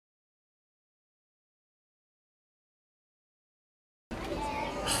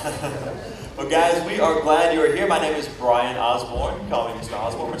Well, guys, we are glad you're here. My name is Brian Osborne. Call me Mr.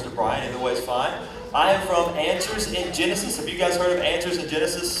 Osborne, Mr. Brian, either way is fine. I am from Answers in Genesis. Have you guys heard of Answers in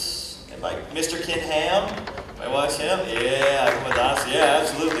Genesis? Like Mr. Ken Ham? Anybody watch him? Yeah,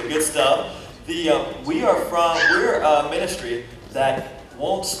 absolutely. Good stuff. We're a ministry that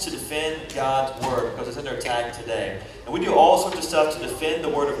wants to defend God's Word because it's under attack today. And we do all sorts of stuff to defend the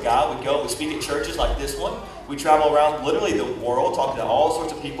Word of God. We go, we speak at churches like this one. We travel around literally the world talking to all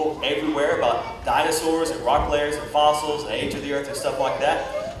sorts of people everywhere about dinosaurs and rock layers and fossils and age of the earth and stuff like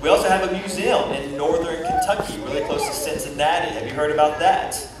that. We also have a museum in northern Kentucky, really close to Cincinnati. Have you heard about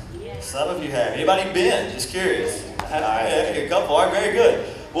that? Some of you have. Anybody been? Just curious. All right, a couple. All right, very good.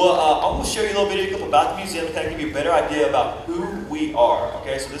 Well, I'm going to show you a little video clip about the museum to kind of give you a better idea about who we are.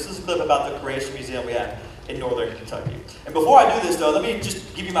 Okay, so this is a clip about the Creation Museum we have in northern Kentucky. And before I do this, though, let me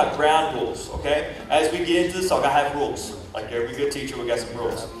just give you my ground rules, okay? As we get into this talk, I have rules. Like every good teacher, we got some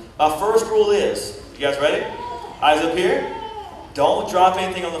rules. My first rule is, you guys ready? Eyes up here. Don't drop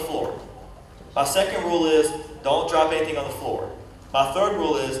anything on the floor. My second rule is, don't drop anything on the floor. My third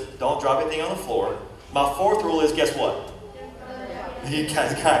rule is, don't drop anything on the floor. My fourth rule is, guess what? You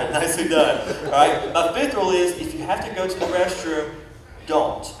guys got it. Nicely done. All right. My fifth rule is, if you have to go to the restroom,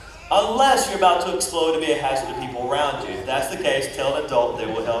 don't. Unless you're about to explode and be a hazard to people around you. If that's the case, tell an adult, they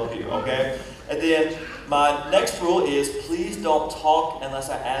will help you, okay? And then my next rule is, please don't talk unless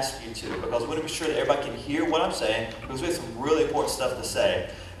I ask you to, because we want to be sure that everybody can hear what I'm saying, because we have some really important stuff to say.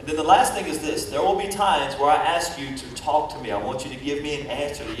 And then the last thing is this. There will be times where I ask you to talk to me. I want you to give me an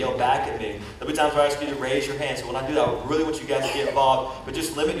answer, to yell back at me. There'll be times where I ask you to raise your hand. So when I do that, I really want you guys to get involved, but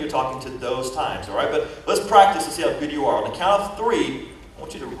just limit your talking to those times, all right? But let's practice to see how good you are. On the count of 3, I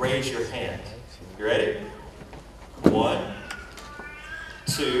want you to raise your hand. You ready? 1,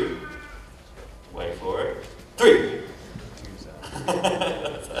 2, wait for it, 3.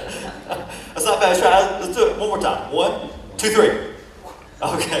 That's not bad. Let's do it one more time. 1, 2, 3.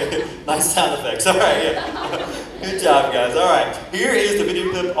 Okay, nice sound effects. All right, yeah. Good job, guys. All right, here is the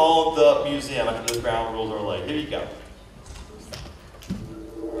video clip on the museum after those ground rules are laid. Here you go.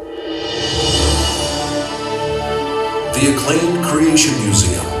 The acclaimed Creation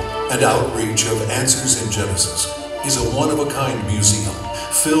Museum and outreach of Answers in Genesis is a one-of-a-kind museum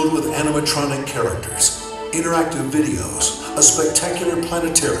filled with animatronic characters, interactive videos, a spectacular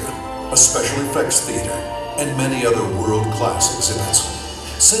planetarium, a special effects theater, and many other world-class exhibits.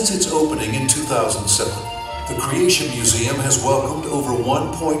 Since its opening in 2007, the Creation Museum has welcomed over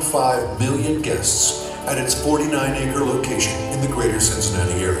 1.5 million guests at its 49-acre location in the greater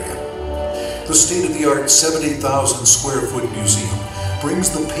Cincinnati area. The state-of-the-art 70,000 square foot museum brings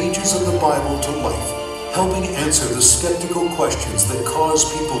the pages of the Bible to life, helping answer the skeptical questions that cause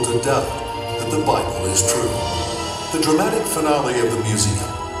people to doubt that the Bible is true. The dramatic finale of the museum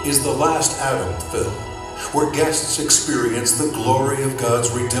is the Last Adam film, where guests experience the glory of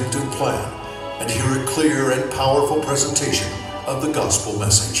God's redemptive plan and hear a clear and powerful presentation of the gospel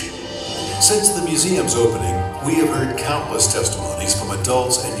message. Since the museum's opening, we have heard countless testimonies from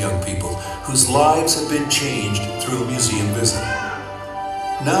adults and young people whose lives have been changed through a museum visit.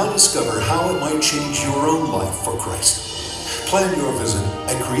 Now discover how it might change your own life for Christ. Plan your visit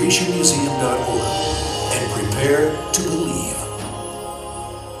at creationmuseum.org and prepare to believe.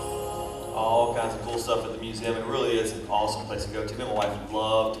 All kinds of cool stuff at the museum. It really is an awesome place to go to. Me and my wife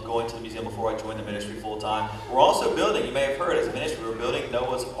love to go into the museum before I joined the ministry full time. We're also building, you may have heard, as a ministry, we're building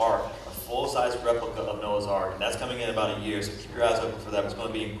Noah's Ark, a full-size replica of Noah's Ark, and that's coming in about a year, so keep your eyes open for that. It's going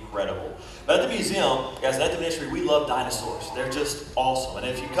to be incredible. But at the museum, guys, at the ministry, we love dinosaurs. They're just awesome. And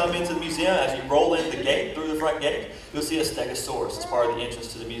if you come into the museum, as you roll in the gate, through the front gate, you'll see a stegosaurus. It's part of the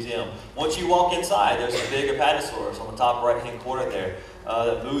entrance to the museum. Once you walk inside, there's a big apatosaurus on the top right-hand corner there.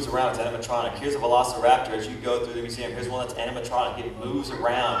 That moves around. It's animatronic. Here's a velociraptor as you go through the museum. Here's one that's animatronic. It moves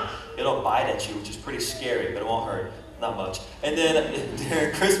around. It'll bite at you, which is pretty scary, but it won't hurt. Not much. And then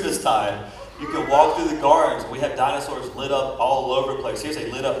during Christmas time, you can walk through the gardens. We have dinosaurs lit up all over the place. Here's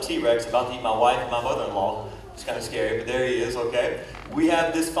a lit up T-Rex about to eat my wife and my mother-in-law. It's kind of scary, but there he is, okay? We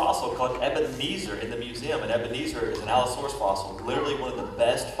have this fossil called Ebenezer in the museum, and Ebenezer is an Allosaurus fossil, literally one of the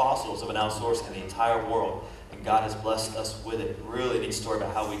best fossils of an Allosaurus in the entire world. God has blessed us with it. Really neat story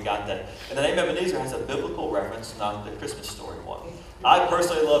about how we got that. And the name Ebenezer has a biblical reference, not the Christmas story one. I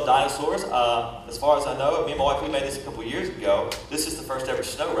personally love dinosaurs. As far as I know, me and my wife, we made this a couple years ago. This is the first ever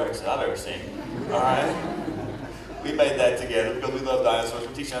snow Rex that I've ever seen. All right? We made that together because we love dinosaurs.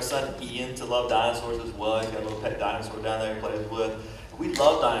 We're teaching our son Ian to love dinosaurs as well. He's got a little pet dinosaur down there he plays with. We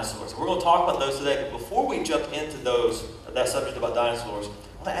love dinosaurs. We're going to talk about those today. But before we jump into that subject about dinosaurs, I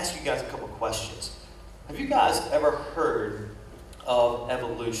want to ask you guys a couple questions. Have you guys ever heard of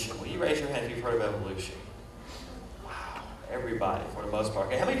evolution? Will you raise your hand if you've heard of evolution? Wow, everybody for the most part.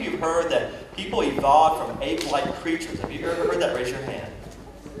 Okay, how many of you have heard that people evolved from ape-like creatures? Have you ever heard that? Raise your hand.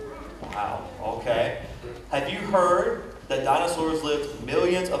 Wow, okay. Have you heard that dinosaurs lived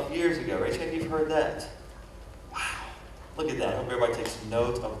millions of years ago? Raise your hand if you've heard that. Wow, look at that. I hope everybody takes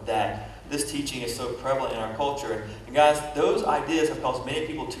note of that. This teaching is so prevalent in our culture. And guys, those ideas have caused many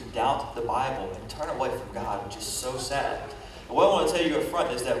people to doubt the Bible and turn away from God, which is so sad. And what I want to tell you up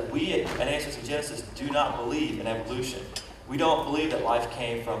front is that we at Answers in Genesis do not believe in evolution. We don't believe that life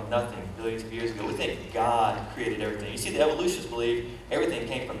came from nothing billions of years ago. We think God created everything. You see, the evolutionists believe everything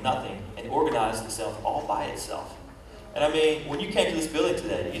came from nothing and organized itself all by itself. And I mean, when you came to this building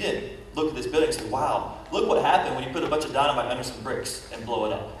today, you didn't look at this building and say, wow, look what happened when you put a bunch of dynamite under some bricks and blow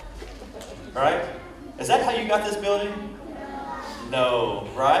it up. Right? Is that how you got this building? No,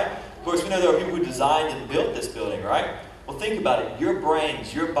 right? Of course, we know there are people who designed and built this building, right? Well, think about it. Your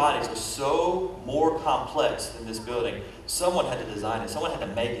brains, your bodies are so more complex than this building. Someone had to design it. Someone had to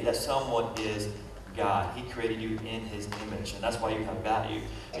make it. That someone is God. He created you in His image, and that's why you have value.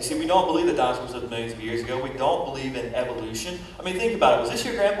 You see, we don't believe that dinosaurs lived millions of years ago. We don't believe in evolution. I mean, think about it. Was this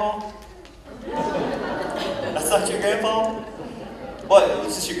your grandpa? That's not your grandpa? What?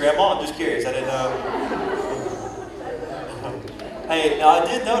 Was this your grandma? I'm just curious. I didn't know. Hey, now I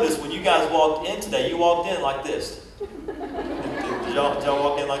did notice when you guys walked in today, you walked in like this. Did y'all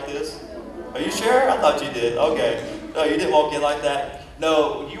walk in like this? Are you sure? I thought you did. Okay. No, you didn't walk in like that.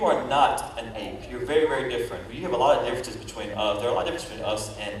 No, you are not an ape. You're very, very different. You have a lot of differences between us. There are a lot of differences between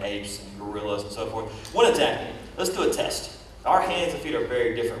us and apes and gorillas and so forth. One example. Let's do a test. Our hands and feet are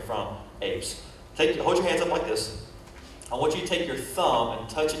very different from apes. Hold your hands up like this. I want you to take your thumb and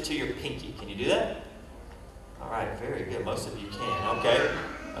touch it to your pinky. Can you do that? All right, very good. Most of you can. Okay.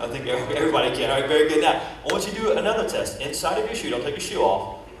 I think everybody can. All right, very good. Now, I want you to do another test. Inside of your shoe, don't take your shoe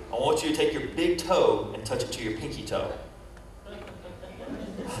off. I want you to take your big toe and touch it to your pinky toe.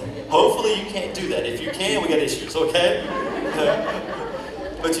 Hopefully you can't do that. If you can, we got issues, okay?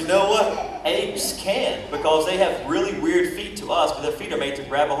 But you know what? Apes can, because they have really weird feet to us, but their feet are made to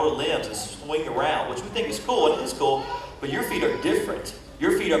grab a hold of limbs and swing around, which we think is cool, and it is cool, but your feet are different.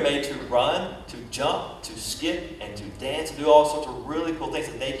 Your feet are made to run, to jump, to skip, and to dance, and do all sorts of really cool things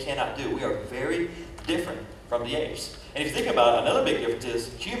that they cannot do. We are very different from the apes. And if you think about it, another big difference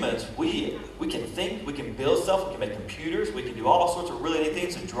is humans, we can think, we can build stuff, we can make computers, we can do all sorts of really neat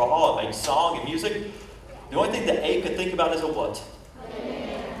things, and draw and make song and music. The only thing the ape can think about is a what?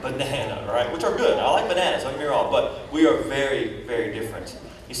 Banana, right? Which are good. I like bananas, don't get me wrong, but we are very, very different.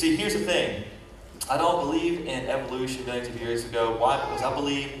 You see, here's the thing. I don't believe in evolution millions of years ago. Why? Because I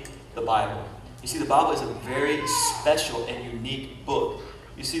believe the Bible. You see, the Bible is a very special and unique book.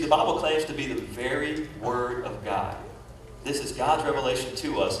 You see, the Bible claims to be the very Word of God. This is God's revelation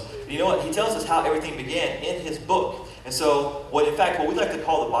to us. And you know what? He tells us how everything began in His book. And so, what we like to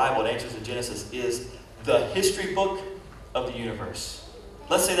call the Bible, in Answers in Genesis, is the history book of the universe.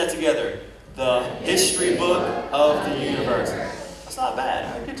 Let's say that together. The history book of the universe. That's not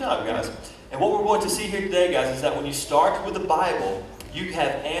bad. Good job, guys. And what we're going to see here today, guys, is that when you start with the Bible, you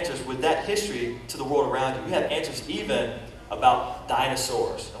have answers with that history to the world around you. You have answers even about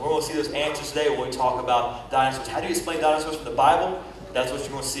dinosaurs. And we're going to see those answers today when we talk about dinosaurs. How do you explain dinosaurs from the Bible? That's what you're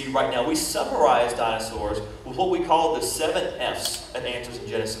going to see right now. We summarize dinosaurs with what we call the 7 F's at Answers in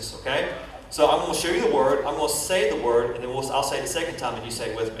Genesis, okay? So I'm going to show you the word, I'm going to say the word, and then I'll say it the second time and you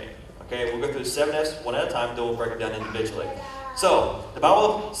say it with me. Okay, we'll go through the 7 F's one at a time, then we'll break them down individually. So, the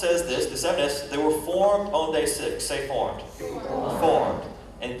Bible says this, the 7 F's, they were formed on day 6. Say formed. Formed.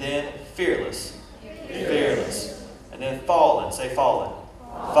 And then fearless. Fearless. And then fallen. Say fallen.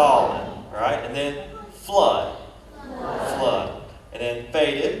 Fallen. All right? And then flood. Flood. And then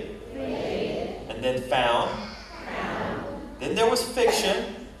faded. And then found. Then there was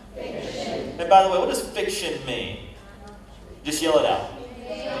fiction. And by the way, what does fiction mean? Just yell it out.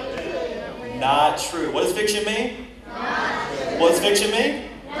 Not true. What does fiction mean? Not true. What does fiction mean?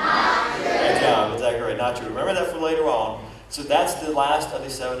 Not true. Good job. Exactly right. Not true. Remember that for later on. So that's the last of the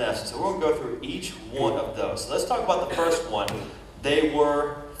 7 F's. So we're going to go through each one of those. So let's talk about the first one. They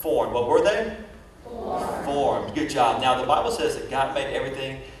were formed. What were they? Formed. Good job. Now the Bible says that God made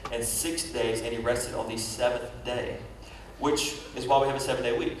everything in 6 days and He rested on the 7th day, which is why we have a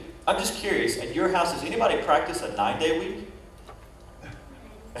 7-day week. I'm just curious, at your house, does anybody practice a 9-day week?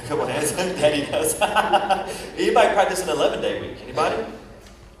 A couple hands. Daddy does. Anybody practice an 11-day week? Anybody?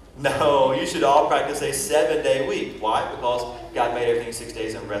 No, you should all practice a 7-day week. Why? Because God made everything 6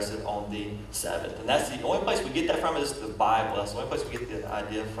 days and rested on the 7th. And that's the only place we get that from is the Bible. That's the only place we get the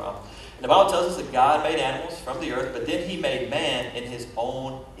idea from. And the Bible tells us that God made animals from the earth, but then he made man in his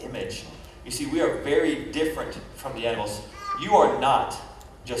own image. You see, we are very different from the animals. You are not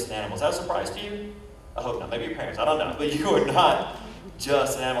just an animal. Is that a surprise to you? I hope not. Maybe your parents. I don't know. But you are not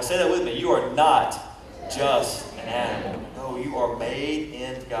just an animal. Say that with me. You are not just an animal. No, you are made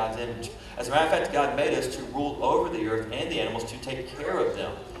in God's image. As a matter of fact, God made us to rule over the earth and the animals, to take care of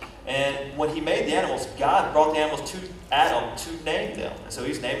them. And when he made the animals, God brought the animals to Adam to name them. And so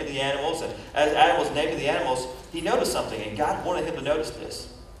he's naming the animals. And as Adam was naming the animals, he noticed something. And God wanted him to notice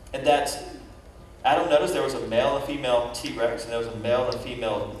this. And that's, Adam noticed there was a male and female T-Rex, and there was a male and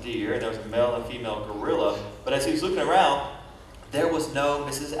female deer, and there was a male and female gorilla. But as he was looking around, there was no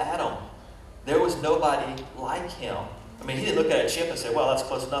Mrs. Adam. There was nobody like him. I mean, he didn't look at a chimp and say, well, that's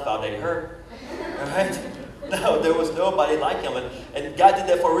close enough, I'll date her. Right? No, there was nobody like him. And God did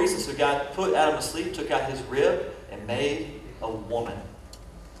that for a reason. So God put Adam to sleep, took out his rib, and made a woman.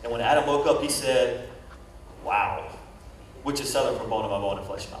 And when Adam woke up, he said, wow. Which is southern from bone of my bone and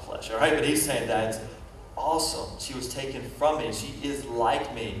flesh of my flesh. All right? But he's saying that's awesome. She was taken from me. She is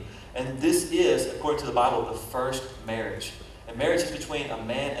like me. And this is, according to the Bible, the first marriage. And marriage is between a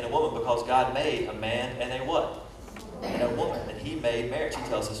man and a woman because God made a man and a what? And a woman. And he made marriage. He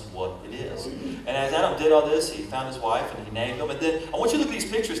tells us what it is. And as Adam did all this, he found his wife and he named them. And then I want you to look at these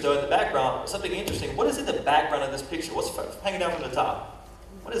pictures, though, in the background. Something interesting. What is in the background of this picture? What's hanging down from the top?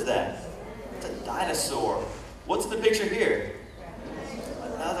 What is that? It's a dinosaur. What's in the picture here?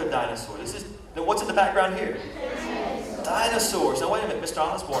 Another dinosaur. What's in the background here? Dinosaurs. Now, wait a minute, Mr.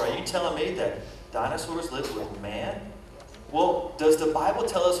 Osborne. Are you telling me that dinosaurs lived with man? Well, does the Bible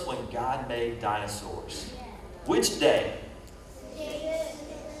tell us when God made dinosaurs? Which day?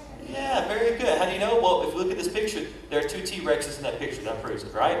 Yeah, very good. How do you know? Well, if you look at this picture, there are 2 T-Rexes in that picture. That proves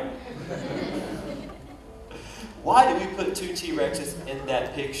it, right? Why did we put 2 T-Rexes in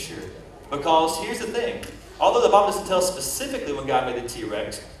that picture? Because here's the thing. Although the Bible doesn't tell us specifically when God made the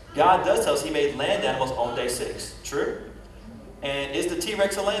T-Rex, God does tell us he made land animals on day 6. True? And is the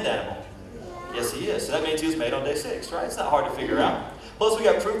T-Rex a land animal? Yes, he is. So that means he was made on day 6, right? It's not hard to figure out. Plus, we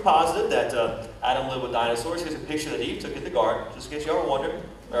got proof positive that Adam lived with dinosaurs. Here's a picture that Eve took in the garden, just in case y'all were wondering.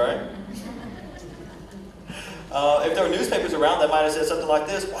 All right? If there were newspapers around, they might have said something like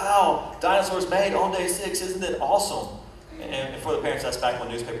this. Wow, dinosaurs made on day 6. Isn't it awesome? And for the parents, that's back when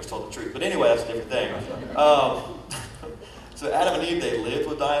newspapers told the truth. But anyway, that's a different thing. So Adam and Eve, they lived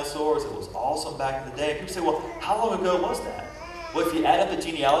with dinosaurs. It was awesome back in the day. People say, well, how long ago was that? Well, if you add up the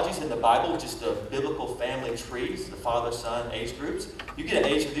genealogies in the Bible, which is the biblical family trees, the father, son, age groups, you get an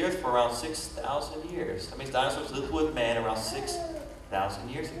age of the earth for around 6,000 years. That means dinosaurs lived with man around 6,000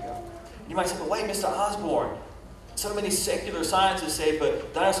 years ago. You might say, but wait, Mr. Osborne, so many secular scientists say,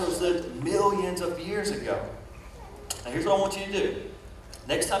 but dinosaurs lived millions of years ago. Now, here's what I want you to do.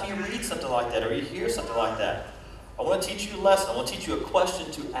 Next time you read something like that or you hear something like that, I want to teach you a lesson. I want to teach you a question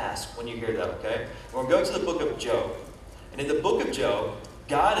to ask when you hear that, okay? We're going to go to the book of Job. And in the book of Job,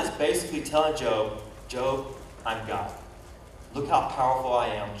 God is basically telling Job, Job, I'm God. Look how powerful I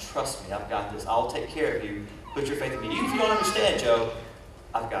am. Trust me, I've got this. I'll take care of you. Put your faith in me. Even if you don't understand, Job,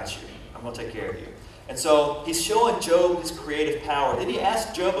 I've got you. I'm going to take care of you. And so he's showing Job his creative power. Then he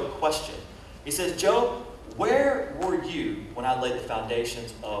asks Job a question. He says, Job, where were you when I laid the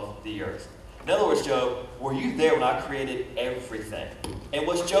foundations of the earth? In other words, Job, were you there when I created everything? And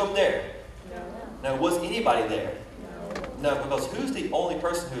was Job there? No. Was anybody there? No, because who's the only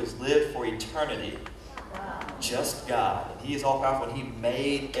person who has lived for eternity? Just God. He is all powerful and he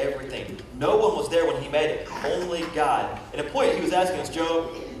made everything. No one was there when he made it. Only God. And the point he was asking us,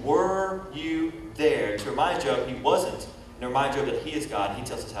 Job, were you there? To remind Job he wasn't. And to remind Job that he is God and he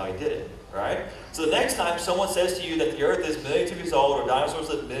tells us how he did it. Right? So the next time someone says to you that the earth is millions of years old, or dinosaurs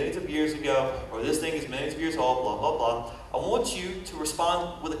lived millions of years ago, or this thing is millions of years old, blah, blah, blah, I want you to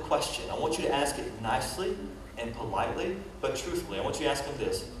respond with a question. I want you to ask it nicely and politely, but truthfully. I want you to ask them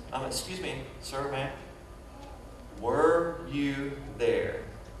this. Excuse me, sir, ma'am. Were you there?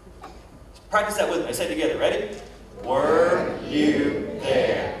 Practice that with me. Say it together. Ready? Were you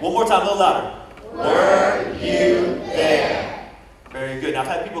there? One more time, a little louder. Were you there? Very good. Now, I've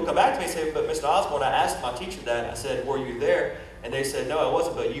had people come back to me and say, but Mr. Osborne, I asked my teacher that. I said, were you there? And they said, no, I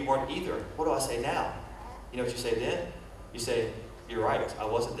wasn't, but you weren't either. What do I say now? You know what you say then? You say, you're right, I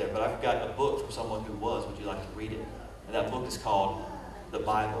wasn't there, but I've got a book from someone who was. Would you like to read it? And that book is called the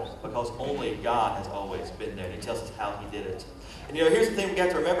Bible, because only God has always been there, and he tells us how he did it. And you know, here's the thing we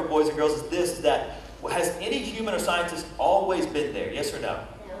got to remember, boys and girls, is this, that has any human or scientist always been there? Yes or no?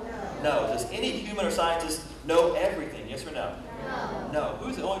 No. Does any human or scientist know everything? Yes or no? No. No.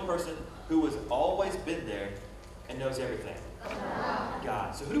 Who's the only person who has always been there and knows everything?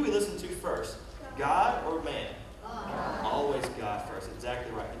 God. So who do we listen to first? God or man? Always God first.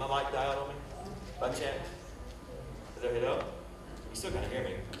 Exactly right. Did my mic die out on me? By chance? Did that hit up? You still kind of hear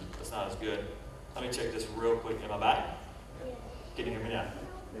me. That's not as good. Let me check this real quick. Am I back? Can you hear me now?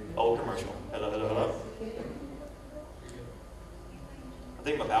 Old commercial. Hello, hello, hello. I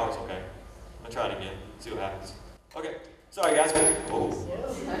think my power's okay. I'm going to try it again. See what happens. Okay. Sorry, guys. Oh.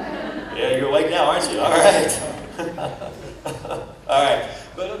 Yeah, you're awake now, aren't you? All right. All right.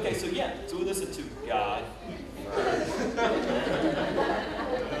 But okay, so yeah. So we listen to God.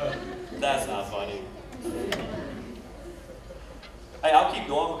 That's not funny. Hey, I'll keep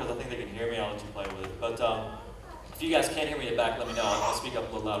going because I think they can hear me. I'll let you play with it. But if you guys can't hear me in the back, let me know. I'll speak up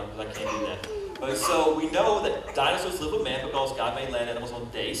a little louder because I can't do that. But so we know that dinosaurs live with man because God made land animals on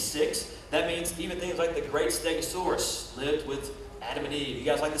day 6. That means even things like the great Stegosaurus lived with Adam and Eve. You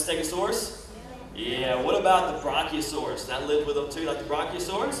guys like the Stegosaurus? Yeah. What about the Brachiosaurus? That lived with them too, like the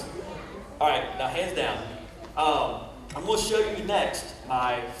Brachiosaurus? All right. Now, hands down. I'm going to show you next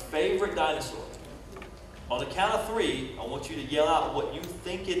my favorite dinosaur. On the count of 3, I want you to yell out what you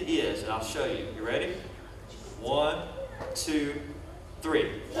think it is, and I'll show you. You ready? 1, 2, 3.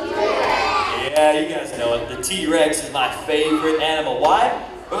 T-Rex. Yeah, you guys know it. The T-Rex is my favorite animal. Why?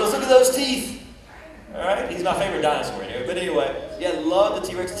 Because look at those teeth. All right? He's my favorite dinosaur anyway. But anyway, yeah, love the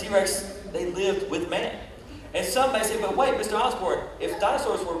T-Rex. The T-Rex, they lived with man. And some may say, but wait, Mr. Osborne, if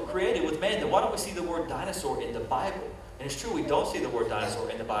dinosaurs were created with man, then why don't we see the word dinosaur in the Bible? And it's true, we don't see the word dinosaur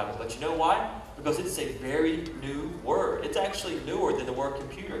in the Bible. But you know why? Because it's a very new word. It's actually newer than the word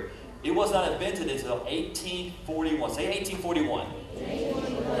computer. It was not invented until 1841. Say 1841.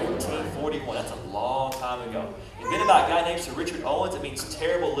 1841. That's a long time ago. Invented by a guy named Sir Richard Owens. It means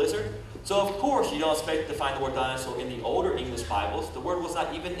terrible lizard. So of course you don't expect to find the word dinosaur in the older English Bibles. The word was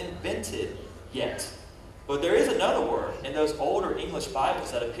not even invented yet. But there is another word in those older English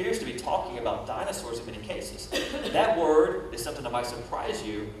Bibles that appears to be talking about dinosaurs in many cases. That word is something that might surprise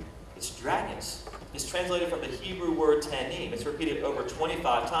you. It's dragons. It's translated from the Hebrew word tanim. It's repeated over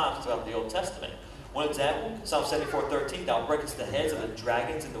 25 times throughout the Old Testament. One example, Psalm 74:13, thou breakest the heads of the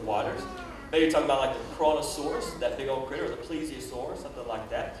dragons in the waters. Maybe you're talking about like the Kronosaurus, that big old critter, or the Plesiosaurus, something like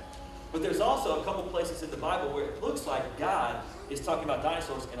that. But there's also a couple places in the Bible where it looks like God is talking about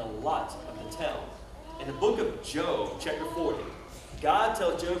dinosaurs in a lot of the tell. In the book of Job, chapter 40, God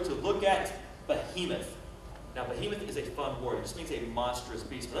tells Job to look at behemoth. Now, behemoth is a fun word. It just means a monstrous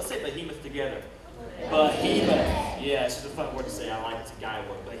beast. But let's say behemoth together. Behemoth. Yeah, it's just a fun word to say. I like it. It's a guy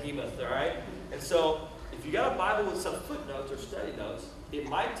word. Behemoth, all right? And so, if you got a Bible with some footnotes or study notes, it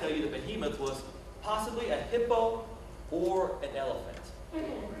might tell you that behemoth was possibly a hippo or an elephant.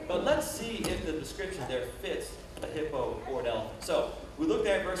 But let's see if the description there fits a hippo or an elephant. So, we looked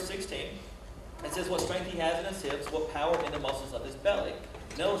at verse 16. It says what strength he has in his hips, what power in the muscles of his belly.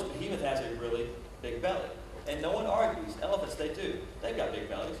 Notice behemoth has a really big belly. And no one argues. Elephants, they do. They've got big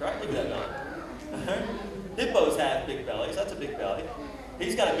bellies, right? Look at that belly. Hippos have big bellies. That's a big belly.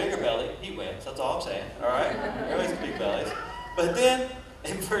 He's got a bigger belly. He wins. That's all I'm saying. All right? Everybody's got big bellies. But then,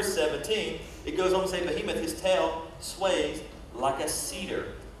 in verse 17, it goes on to say, behemoth, his tail sways like a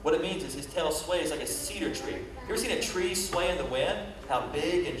cedar. What it means is his tail sways like a cedar tree. You ever seen a tree sway in the wind? How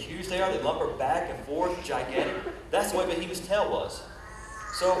big and huge they are? They lumber back and forth, gigantic. That's the way behemoth's tail was.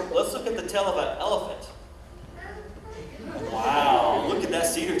 So let's look at the tail of an elephant. Wow, look at that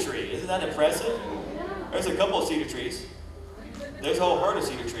cedar tree. Isn't that impressive? There's a couple of cedar trees. There's a whole herd of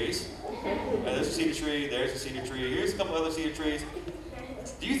cedar trees. And there's a cedar tree, there's a cedar tree, here's a couple other cedar trees.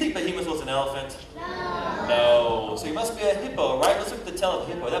 Do you think behemoth was an elephant? No. So he must be a hippo, right? Let's look at the tail of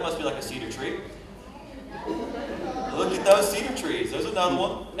a hippo. That must be like a cedar tree. Look at those cedar trees. There's another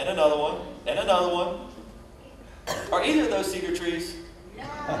one, and another one, and another one. Are either of those cedar trees?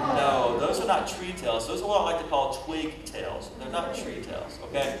 No, those are not tree tails. Those are what I like to call twig tails. They're not tree tails,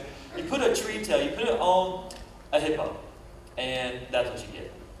 okay? You put a tree tail, you put it on a hippo, and that's what you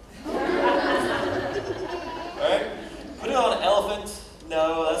get. Alright? Put it on an elephant.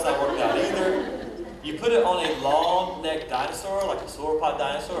 No, that's not working out either. You put it on a long-necked dinosaur, like a sauropod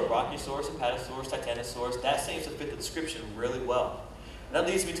dinosaur, a Brachiosaurus, a Apatosaurus, Titanosaurus. That seems to fit the description really well. And that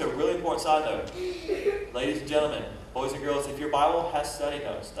leads me to a really important side note. Ladies and gentlemen, boys and girls, if your Bible has study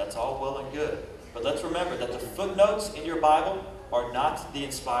notes, that's all well and good. But let's remember that the footnotes in your Bible are not the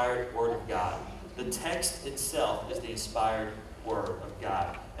inspired Word of God. The text itself is the inspired Word of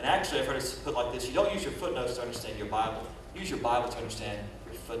God. And actually, I've heard it put like this. You don't use your footnotes to understand your Bible. Use your Bible to understand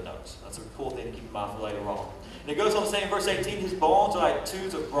your footnotes. That's a cool thing to keep in mind for later on. And it goes on to say in verse 18, his bones are like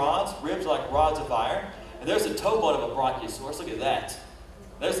tubes of bronze, ribs are like rods of iron. And there's the toe bone of a bronchiosaurus. Look at that.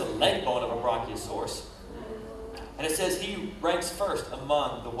 There's the leg bone of a bronchiosaurus. And it says he ranks first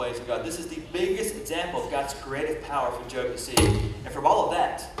among the ways of God. This is the biggest example of God's creative power for Job to see. And from all of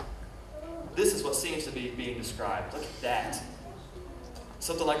that, this is what seems to be being described. Look at that.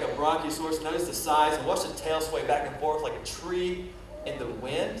 Something like a bronchiosaurus. Notice the size and watch the tail sway back and forth like a tree in the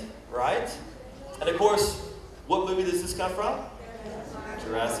wind, right? And of course, what movie does this come from?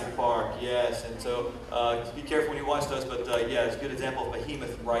 Jurassic Park, yes. And so be careful when you watch those, but yeah, it's a good example of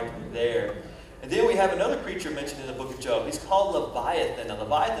behemoth right there. And then we have another creature mentioned in the book of Job. He's called Leviathan. Now,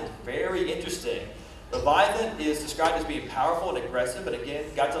 Leviathan is very interesting. Leviathan is described as being powerful and aggressive, and again,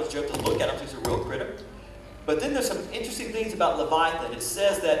 God tells Job to look at him, so he's a real critter. But then there's some interesting things about Leviathan. It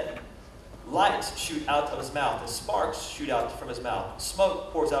says that lights shoot out of his mouth, and sparks shoot out from his mouth.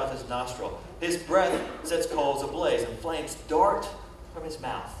 Smoke pours out of his nostril. His breath sets coals ablaze, and flames dart from his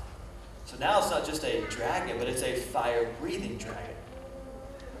mouth. So now it's not just a dragon, but it's a fire-breathing dragon.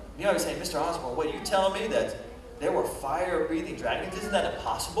 You know, I was saying, Mr. Osborne, what, are you telling me that there were fire-breathing dragons? Isn't that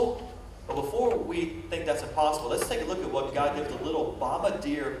impossible? But before we think that's impossible, let's take a look at what God did with the little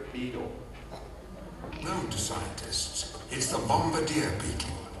bombardier beetle. Known to scientists, it's the bombardier beetle.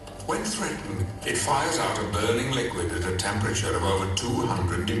 When threatened, it fires out a burning liquid at a temperature of over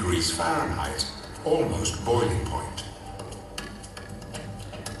 200 degrees Fahrenheit, almost boiling point.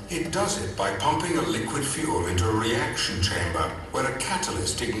 It does it by pumping a liquid fuel into a reaction chamber where a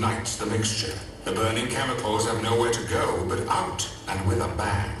catalyst ignites the mixture. The burning chemicals have nowhere to go but out, and with a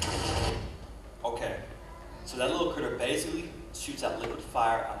bang. Okay, so that little critter basically shoots out liquid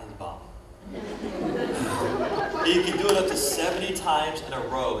fire out of his bum. He can do it up to 70 times in a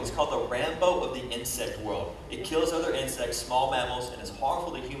row. He's called the Rambo of the insect world. It kills other insects, small mammals, and is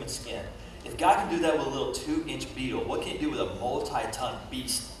harmful to human skin. If God can do that with a little 2-inch beetle, what can he do with a multi-ton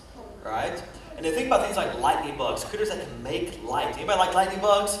beast? Right? And then think about things like lightning bugs, critters that can make light. Anybody like lightning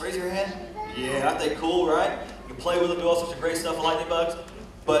bugs? Raise your hand. Yeah, aren't they cool, right? You can play with them, do all sorts of great stuff with lightning bugs.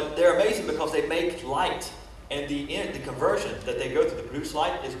 But they're amazing because they make light. And the conversion that they go through to produce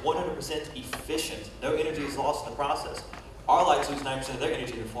light is 100% efficient. No energy is lost in the process. Our lights lose 9% of their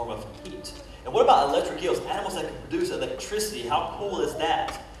energy in the form of heat. And what about electric eels? Animals that can produce electricity. How cool is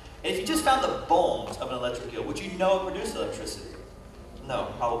that? And if you just found the bones of an electric eel, would you know it produced electricity?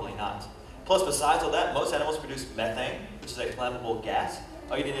 No, probably not. Plus, besides all that, most animals produce methane, which is a flammable gas.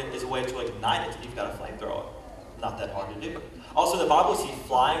 All you need is a way to ignite it, and you've got a flamethrower. Not that hard to do. Also, in the Bible, we see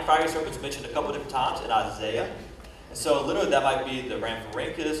flying fiery serpents mentioned a couple different times in Isaiah. And so, literally, that might be the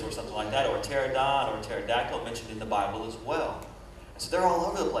Rhamphorhynchus or something like that, or a pterodon or a pterodactyl mentioned in the Bible as well. And so, they're all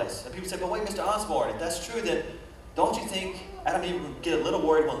over the place. And people say, well, wait, Mr. Osborne, if that's true, then don't you think Adam and Eve would get a little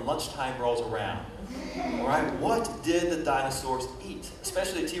worried when lunchtime rolls around? All right, what did the dinosaurs eat?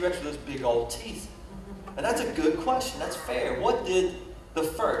 Especially the T-Rex with those big old teeth. And that's a good question. That's fair. What did the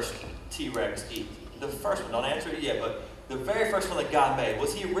first T-Rex eat? The first one, don't answer it yet, but the very first one that God made,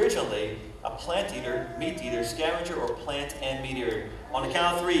 was he originally a plant eater, meat eater, scavenger, or plant and meat eater? On the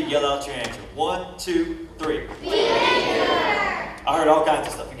count of 3, yell out your answer. 1, 2, 3. I heard all kinds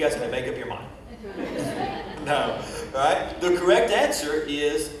of stuff. You guys are going to make up your mind. No, right? The correct answer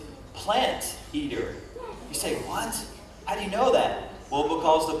is plant eater. You say, what? How do you know that? Well,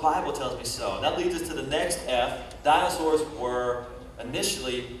 because the Bible tells me so. And that leads us to the next F. Dinosaurs were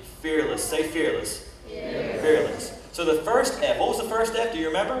initially fearless. Say fearless. Fearless. So the first F, what was the first F? Do you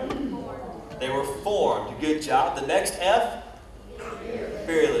remember? They were formed. Good job. The next F?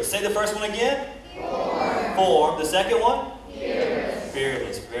 Fearless. Say the first one again. Formed. The second one?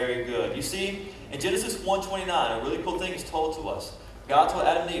 Fearless. Very good. You see, in Genesis 1:29, a really cool thing is told to us. God told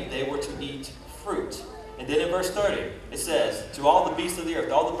Adam and Eve they were to eat fruit. And then in verse 30, it says, to all the beasts of the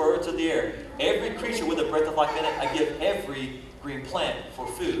earth, all the birds of the air, every creature with a breath of life in it, I give every green plant for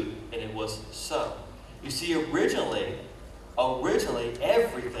food. And it was so. You see, originally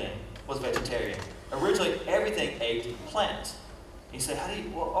everything was vegetarian. Originally, everything ate plants. You say, how do you,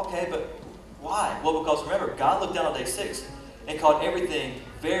 well, okay, but why? Well, because remember, God looked down on day 6 and called everything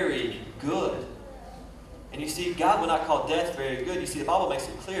very good. And you see, God would not call death very good. You see, the Bible makes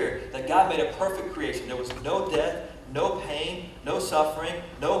it clear that God made a perfect creation. There was no death, no pain, no suffering,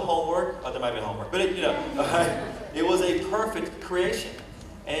 no homework. Oh, there might be homework, but it was a perfect creation.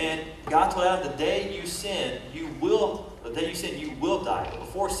 And God told Adam, the day you sin, you will die. But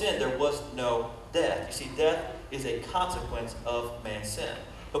before sin, there was no death. You see, death is a consequence of man's sin.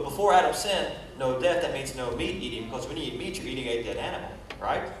 But before Adam sinned, no death, that means no meat eating, because when you eat meat, you're eating a dead animal,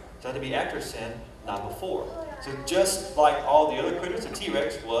 right? So it had to be after sin, not before. So just like all the other critters, the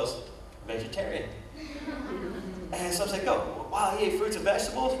T-Rex was vegetarian. And some say, "Go, wow, he ate fruits and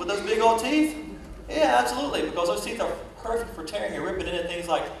vegetables with those big old teeth?" Yeah, absolutely, because those teeth are perfect for tearing and ripping into things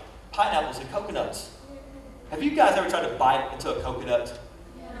like pineapples and coconuts. Have you guys ever tried to bite into a coconut?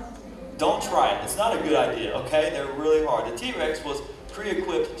 Don't try it. It's not a good idea, okay? They're really hard. The T-Rex was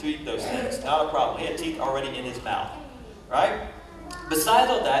pre-equipped to eat those things. Not a problem. He had teeth already in his mouth, right?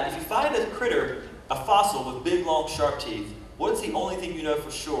 Besides all that, if you find a critter, a fossil with big, long, sharp teeth, what's the only thing you know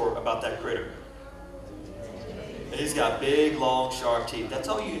for sure about that critter? He's got big, long, sharp teeth. That's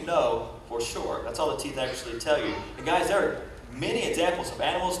all you know for sure. That's all the teeth actually tell you. And guys, there are many examples of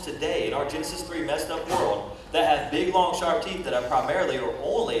animals today in our Genesis 3 messed up world that have big, long, sharp teeth that are primarily or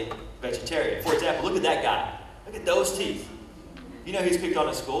only vegetarian. For example, look at that guy. Look at those teeth. You know he's picked on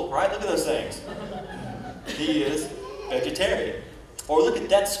in school, right? Look at those things. He is vegetarian. Or look at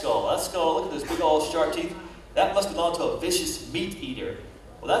that skull. That skull, look at those big old sharp teeth. That must belong to a vicious meat eater.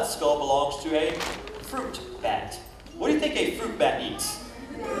 Well, that skull belongs to a fruit bat. What do you think a fruit bat eats?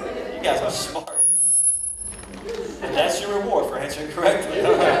 You guys are smart. And that's your reward for answering correctly.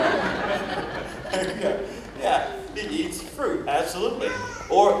 All right. There you go. Yeah, he eats fruit, absolutely.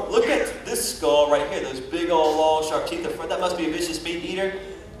 Or look at this skull right here, those big old long sharp teeth. That must be a vicious meat eater.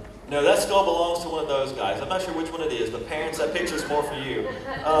 No, that skull belongs to one of those guys. I'm not sure which one it is, but parents, that picture's more for you.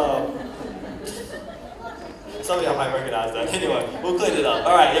 Some of y'all might recognize that. Anyway, we'll clean it up.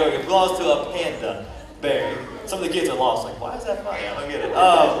 All right, there we go. It belongs to a panda bear. Some of the kids are lost, like, why is that funny? I don't get it.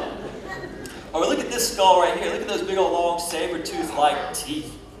 Or look at this skull right here. Look at those big old long saber-tooth-like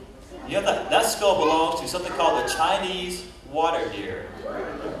teeth. You know that skull belongs to something called the Chinese water deer,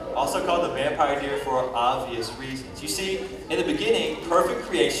 also called the vampire deer for obvious reasons. You see, in the beginning, perfect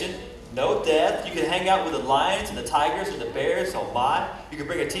creation, no death. You could hang out with the lions and the tigers and the bears. Oh my! You could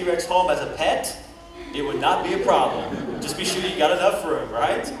bring a T-Rex home as a pet. It would not be a problem. Just be sure you got enough room,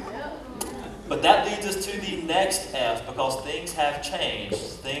 right? But that leads us to the next F, because things have changed.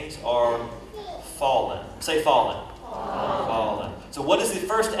 Things are fallen. Say fallen. Fallen. So what is the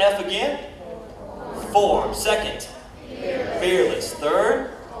first F again? Form. Second, fearless.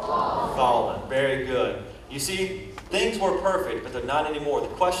 Third, fallen. Very good. You see, things were perfect, but they're not anymore. The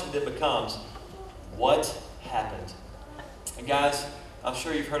question then becomes, what happened? And guys, I'm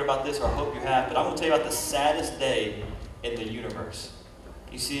sure you've heard about this, or I hope you have, but I'm going to tell you about the saddest day in the universe.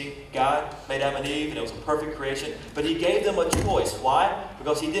 You see, God made Adam and Eve, and it was a perfect creation, but He gave them a choice. Why?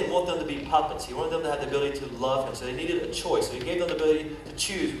 Because He didn't want them to be puppets. He wanted them to have the ability to love Him, so they needed a choice. So He gave them the ability to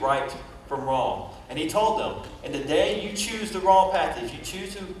choose right from wrong. And He told them, in the day you choose the wrong path, if you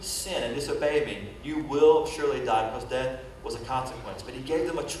choose to sin and disobey Me, you will surely die, because death was a consequence. But He gave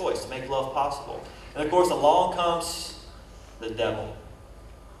them a choice to make love possible. And of course, along comes the devil.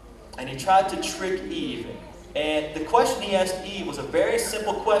 And he tried to trick Eve. And the question he asked Eve was a very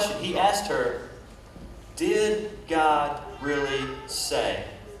simple question. He asked her, did God really say?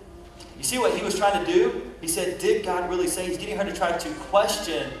 You see what he was trying to do? He said, did God really say? He's getting her to try to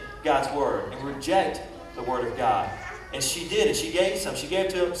question God's word and reject the word of God. And she did, and she gave some. She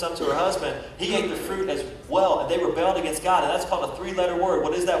gave some to her husband. He ate the fruit as well, and they rebelled against God. And that's called a 3-letter word.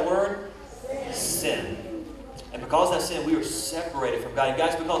 What is that word? Sin. And because of that sin, we were separated from God. And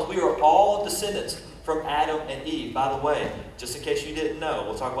guys, because we are all descendants from Adam and Eve. By the way, just in case you didn't know,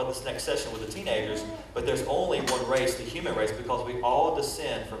 we'll talk about this next session with the teenagers, but there's only one race, the human race, because we all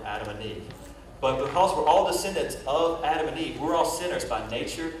descend from Adam and Eve. But because we're all descendants of Adam and Eve, we're all sinners by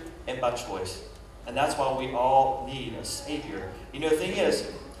nature and by choice. And that's why we all need a Savior. You know, the thing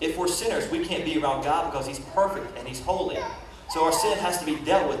is, if we're sinners, we can't be around God because He's perfect and He's holy. So our sin has to be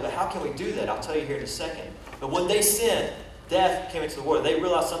dealt with. But how can we do that? I'll tell you here in a second. But when they sinned, death came into the world. They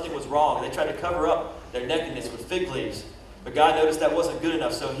realized something was wrong, and they tried to cover up their nakedness with fig leaves. But God noticed that wasn't good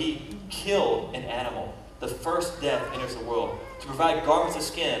enough, so He killed an animal. The first death enters the world to provide garments of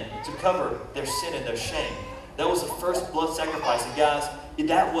skin to cover their sin and their shame. That was the first blood sacrifice. And guys,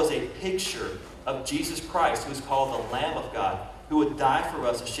 that was a picture of Jesus Christ, who is called the Lamb of God, who would die for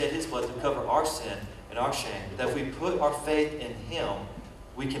us and shed His blood to cover our sin and our shame. That if we put our faith in Him,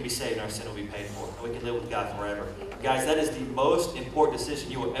 we can be saved and our sin will be paid for. And we can live with God forever. Guys, that is the most important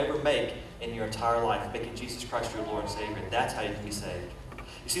decision you will ever make in your entire life, making Jesus Christ your Lord and Savior. That's how you can be saved.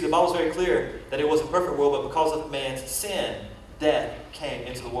 You see, the Bible is very clear that it was a perfect world, but because of man's sin, death came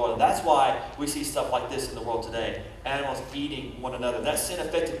into the world. And that's why we see stuff like this in the world today. Animals eating one another. That sin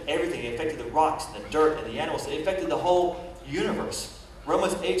affected everything. It affected the rocks and the dirt and the animals. It affected the whole universe.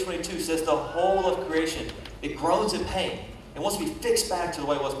 Romans 8:22 says the whole of creation, it groans in pain. It wants to be fixed back to the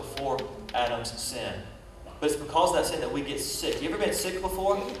way it was before Adam's sin. But it's because of that sin that we get sick. You ever been sick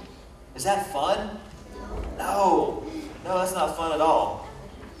before? Is that fun? No, that's not fun at all.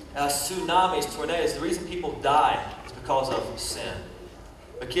 Tsunamis, tornadoes, the reason people die is because of sin.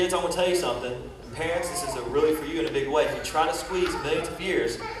 But kids, I'm going to tell you something. Parents, this is really for you in a big way. If you try to squeeze millions of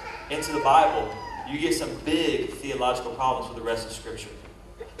years into the Bible, you get some big theological problems with the rest of Scripture.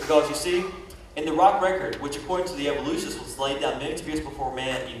 Because you see, in the rock record, which according to the evolutionists was laid down millions of years before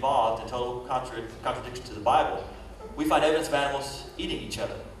man evolved in total contradiction to the Bible, we find evidence of animals eating each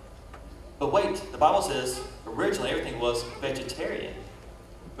other. But wait, the Bible says originally everything was vegetarian.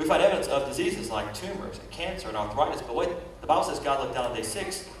 We find evidence of diseases like tumors and cancer and arthritis. But wait, the Bible says God looked down on day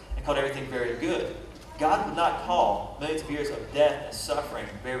 6 and called everything very good. God would not call millions of years of death and suffering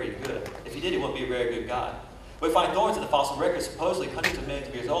very good. If he did, he wouldn't be a very good God. We find thorns in the fossil record, supposedly hundreds of millions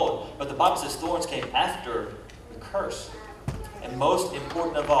of years old, but the Bible says thorns came after the curse. And most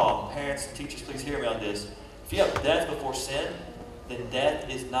important of all, parents and teachers, please hear me on this. If you have death before sin, then death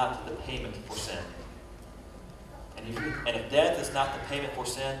is not the payment for sin. And if death is not the payment for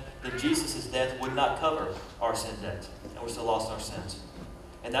sin, then Jesus' death would not cover our sin debt. And we're still lost in our sins.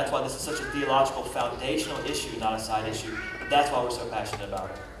 And that's why this is such a theological, foundational issue, not a side issue. But that's why we're so passionate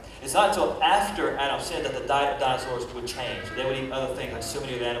about it. It's not until after Adam sinned that the diet of dinosaurs would change. They would eat other things, like so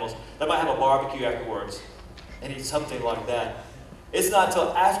many other animals. They might have a barbecue afterwards and eat something like that. It's not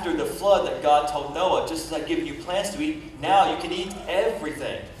until after the flood that God told Noah, just as I've given you plants to eat, now you can eat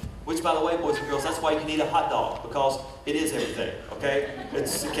everything. Which, by the way, boys and girls, that's why you can eat a hot dog, because it is everything, okay?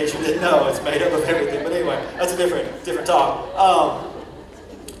 It's, in case you didn't know, it's made up of everything. But anyway, that's a different talk.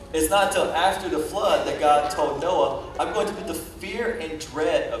 It's not until after the flood that God told Noah, I'm going to put the fear and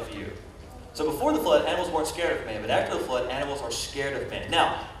dread of you. So before the flood, animals weren't scared of man, but after the flood, animals are scared of man.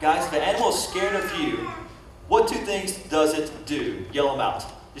 Now, guys, if an animal is scared of you, what 2 things does it do? Yell them out.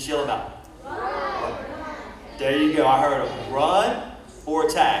 Just yell them out. Run. There you go. I heard them. Run or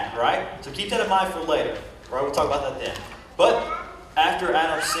attack, right? So keep that in mind for later. Right? We'll talk about that then. But after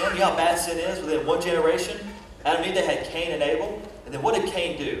Adam's sin, you know how bad sin is? Within 1 generation, Adam and Eve, they had Cain and Abel. And then what did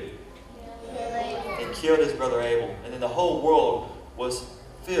Cain do? He killed his brother Abel. And then the whole world was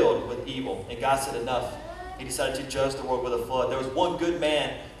filled with evil. And God said enough. He decided to judge the world with a flood. There was one good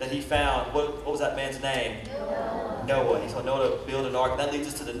man that he found. What was that man's name? Noah. He told Noah to build an ark. And that leads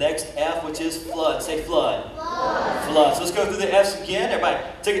us to the next F, which is flood. Say flood. Flood. So let's go through the F's again.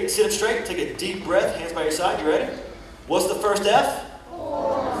 Everybody, sit up straight. Take a deep breath. Hands by your side. You ready? What's the first F?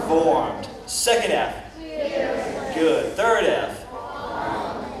 Formed. Second F? Good. Third F?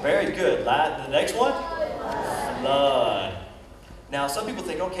 Very good. The next one? Flood. Now, some people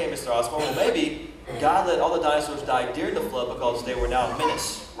think, okay, Mr. Osborne, well, maybe God let all the dinosaurs die during the flood because they were now a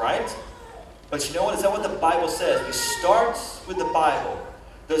menace, right? But you know what? Is that what the Bible says? It starts with the Bible.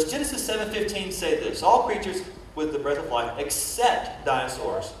 Does Genesis 7:15 say this? All creatures with the breath of life, except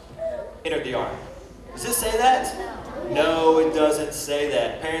dinosaurs, entered the ark. Does it say that? No, it doesn't say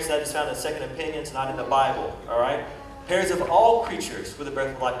that. Parents, that is found in second opinions, not in the Bible, all right? Parents of all creatures with the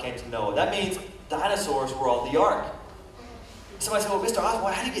breath of life came to Noah. That means dinosaurs were on the ark. Somebody said, well, Mr.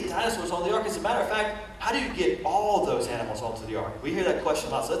 Osborne, how do you get dinosaurs on the ark? As a matter of fact, how do you get all those animals onto the ark? We hear that question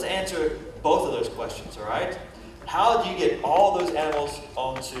a lot, so let's answer both of those questions, all right? How do you get all those animals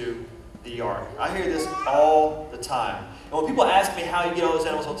onto the ark? I hear this all the time. And when people ask me how you get all those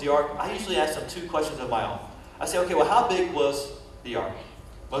animals onto the ark, I usually ask them 2 questions of my own. I say, okay, well, how big was the ark?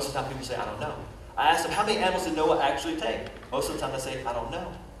 Most of the time people say, I don't know. I ask them, how many animals did Noah actually take? Most of the time they say, I don't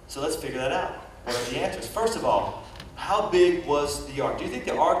know. So let's figure that out. What are the answers? First of all, how big was the ark? Do you think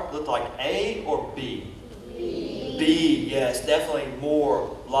the ark looked like A or B? B. B, yes, definitely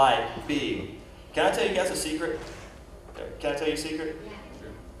more like B. Can I tell you guys a secret? Can I tell you a secret?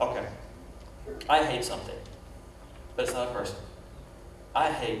 Yeah. Okay. I hate something, but it's not a person.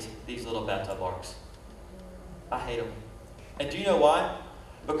 I hate these little bathtub arks. I hate them. And do you know why?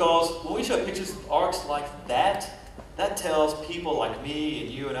 Because when we show pictures of arks like that, that tells people like me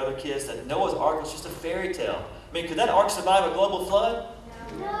and you and other kids that Noah's ark was just a fairy tale. I mean, could that ark survive a global flood?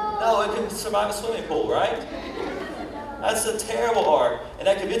 No, it couldn't survive a swimming pool, right? That's a terrible ark. And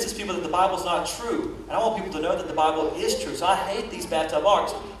that convinces people that the Bible's not true. And I want people to know that the Bible is true. So I hate these bathtub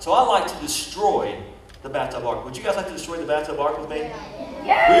arks. So I like to destroy the bathtub ark. Would you guys like to destroy the bathtub ark with me?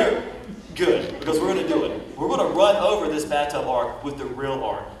 Yeah. Good, because we're going to do it. We're going to run over this bathtub ark with the real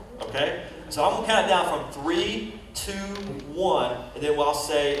ark. Okay? So I'm going to count it down from 3, 2, 1, and then I'll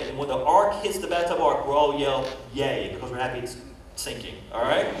say, and when the ark hits the bathtub ark, we'll all yell, yay, because we're happy it's sinking. All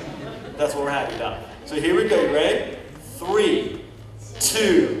right? That's what we're happy about. So here we go. You ready? 3,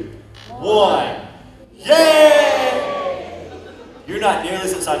 2, 1. Yay! You're not nearly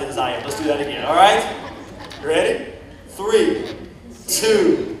as excited as I am. Let's do that again. All right? You ready? 3,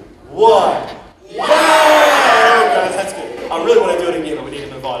 2, 1. Yeah! Okay, that's good. I really want to do it again, but we need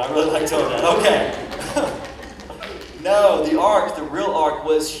to move on. I really like doing that. Okay. No, the ark, the real ark,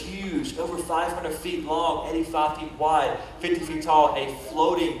 was huge, over 500 feet long, 85 feet wide, 50 feet tall, a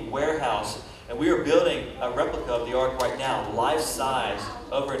floating warehouse. And we are building a replica of the ark right now, life-size,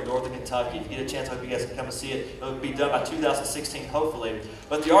 over in northern Kentucky. If you get a chance, I hope you guys can come and see it. It will be done by 2016, hopefully.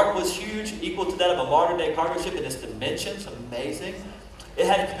 But the ark was huge, equal to that of a modern-day cargo ship in its dimensions. Amazing. It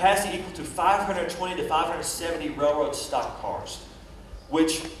had a capacity equal to 520 to 570 railroad stock cars.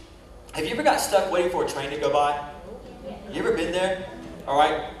 Which, have you ever got stuck waiting for a train to go by? You ever been there? All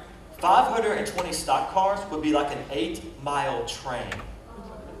right. 520 stock cars would be like an 8-mile train.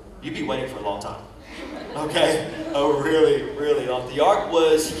 You'd be waiting for a long time. Okay? Oh, really, really long. The ark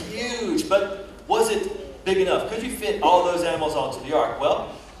was huge, but was it big enough? Could you fit all those animals onto the ark?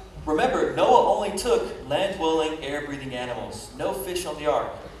 Well, remember, Noah only took land-dwelling, air-breathing animals. No fish on the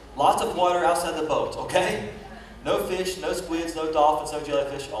ark. Lots of water outside the boat, okay? No fish, no squids, no dolphins, no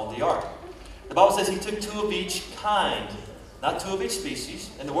jellyfish on the ark. The Bible says he took 2 of each kind, not 2 of each species,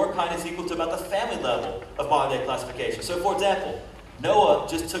 and the word kind is equal to about the family level of modern-day classification. So, for example, Noah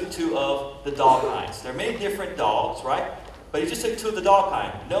just took 2 of the dog kinds. There are many different dogs, right? But he just took 2 of the dog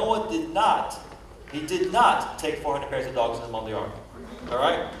kind. Noah did not take 400 pairs of dogs on the ark. All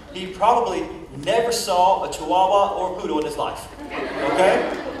right? He probably never saw a chihuahua or a poodle in his life.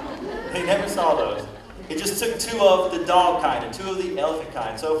 Okay? He never saw those. He just took 2 of the dog kind and 2 of the elephant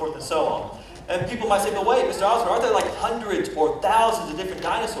kind, so forth and so on. And people might say, but wait, Mr. Osborne, aren't there like hundreds or thousands of different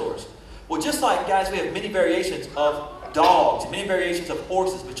dinosaurs? Well, just like, guys, we have many variations of dogs, many variations of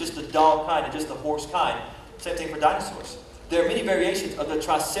horses, but just the dog kind and just the horse kind. Same thing for dinosaurs. There are many variations of the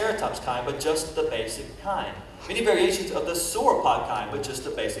Triceratops kind, but just the basic kind. Many variations of the sauropod kind, but just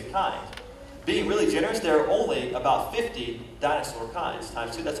the basic kind. Being really generous, there are only about 50 dinosaur kinds.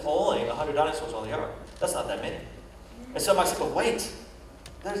 Times 2, that's only 100 dinosaurs on the ark. That's not that many. And some might say, but wait,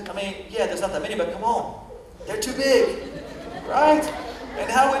 there's not that many, but come on. They're too big, right? And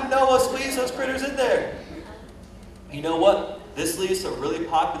how would Noah squeeze those critters in there? You know what? This leads to a really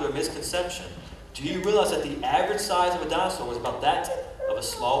popular misconception. Do you realize that the average size of a dinosaur was about that of a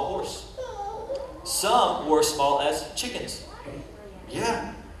small horse? Some were as small as chickens.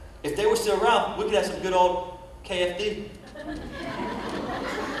 Yeah. If they were still around, we could have some good old KFD.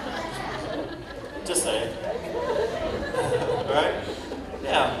 Just saying. Right?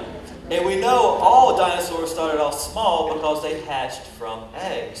 Yeah. And we know all dinosaurs started off small because they hatched from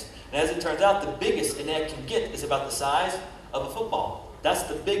eggs. And as it turns out, the biggest an egg can get is about the size of a football. That's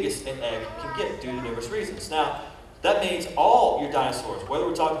the biggest an egg can get due to numerous reasons. Now, that means all your dinosaurs, whether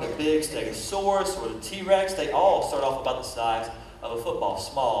we're talking the big Stegosaurus or the T-Rex, they all start off about the size of a football,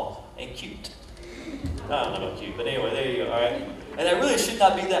 small and cute. I don't know about cute, but anyway, there you go, all right? And that really should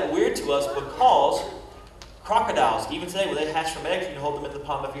not be that weird to us because crocodiles, even today, when they hatch from eggs, you can hold them in the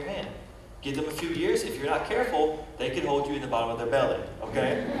palm of your hand. Give them a few years. If you're not careful, they could hold you in the bottom of their belly,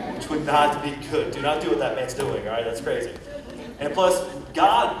 okay? Which would not be good. Do not do what that man's doing, all right? That's crazy. And plus,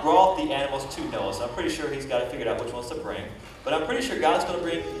 God brought the animals to Noah, so I'm pretty sure he's got to figure out which ones to bring. But I'm pretty sure God's going to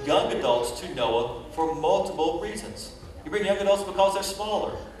bring young adults to Noah for multiple reasons. You bring young adults because they're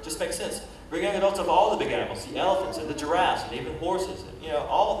smaller. Just makes sense. Bring young adults of all the big animals, the elephants and the giraffes and even horses, and,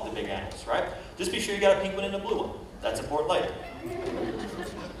 all of the big animals, right? Just be sure you got a pink one and a blue one. That's important later.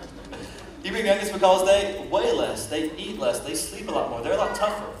 You bring youngins because they weigh less, they eat less, they sleep a lot more, they're a lot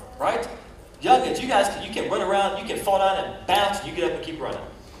tougher, right? Youngins, you can run around, you can fall down and bounce, and you get up and keep running.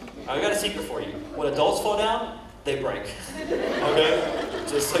 I got a secret for you. When adults fall down, they break. Okay?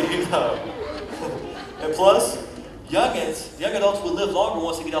 Just so you know. And plus, young adults will live longer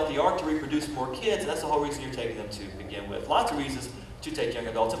once they get off the ark to reproduce more kids, and that's the whole reason you're taking them to begin with. Lots of reasons to take young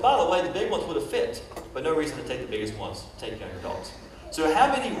adults. And by the way, the big ones would have fit, but no reason to take the biggest ones, take young adults. So how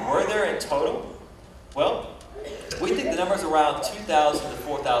many were there in total? Well, we think the number's around 2,000 to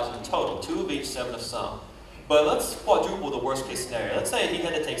 4,000 in total, 2 of each, 7 of some. But let's quadruple the worst case scenario. Let's say he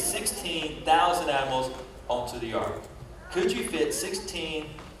had to take 16,000 animals onto the ark. Could you fit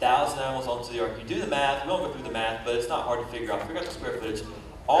 16,000 animals onto the ark? You do the math, we won't go through the math, but it's not hard to figure out. Figure out the square footage.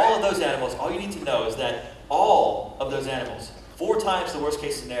 All of those animals, all you need to know is that all of those animals, 4 times the worst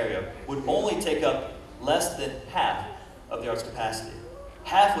case scenario, would only take up less than half of the ark's capacity.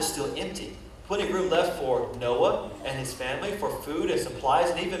 Half was still empty, putting room left for Noah and his family, for food and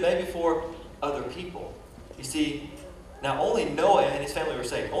supplies, and even maybe for other people. You see, now only Noah and his family were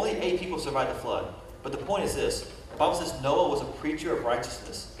saved. Only 8 people survived the flood. But the point is this. The Bible says Noah was a preacher of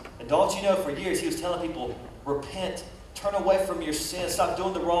righteousness. And don't you know, for years he was telling people, repent, turn away from your sins, stop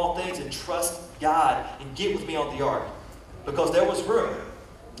doing the wrong things, and trust God, and get with me on the ark. Because there was room.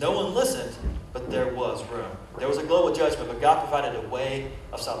 No one listened, but there was room. There was a global judgment, but God provided a way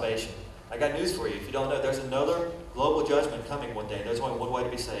of salvation. I got news for you. If you don't know, there's another global judgment coming one day. There's only one way to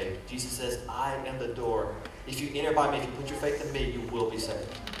be saved. Jesus says, I am the door. If you enter by me, if you put your faith in me, you will be saved.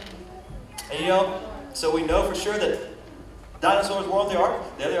 And so we know for sure that dinosaurs were on the ark.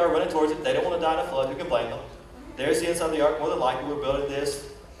 There they are running towards it. They don't want to die in a flood. Who can blame them? There's the inside of the ark. More than likely, we're building this.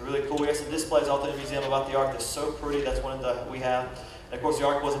 They're really cool. We have some displays all through the museum about the ark. They're so pretty. That's one of the we have. And of course, the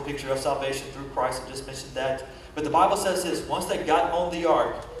ark was a picture of salvation through Christ. I just mentioned that. But the Bible says this. Once they got on the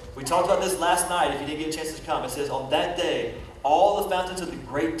ark, we talked about this last night. If you didn't get a chance to come, it says, on that day, all the fountains of the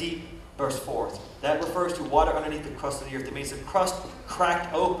great deep burst forth. That refers to water underneath the crust of the earth. It means the crust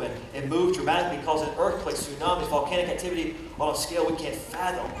cracked open and moved dramatically, causing earthquakes, tsunamis, volcanic activity on a scale we can't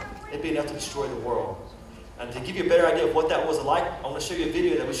fathom. It'd be enough to destroy the world. And to give you a better idea of what that was like, I want to show you a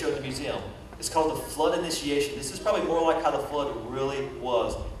video that we showed in the museum. It's called the flood initiation. This is probably more like how the flood really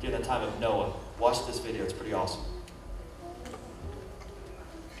was during the time of Noah. Watch this video. It's pretty awesome.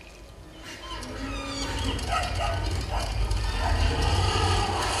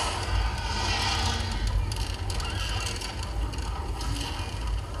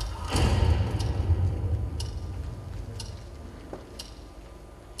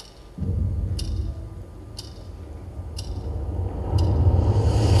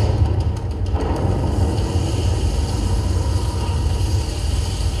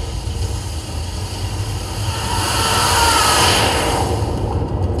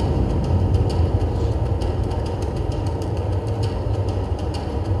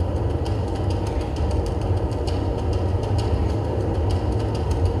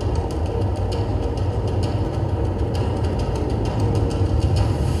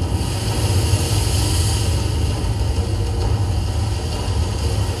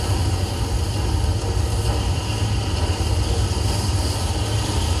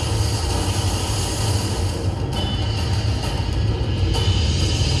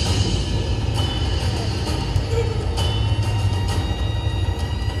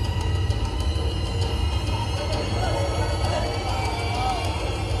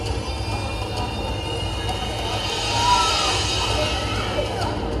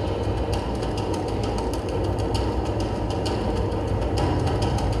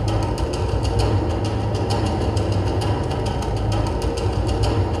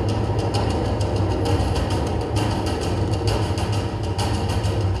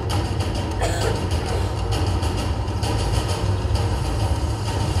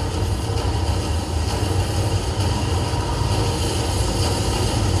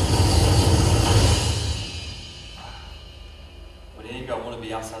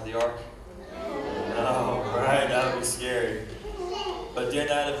 Outside the ark? No, right, that would be scary. But during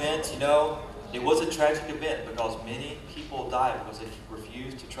that event, it was a tragic event because many people died because they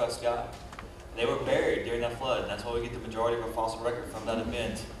refused to trust God. They were buried during that flood, and that's why we get the majority of our fossil record from that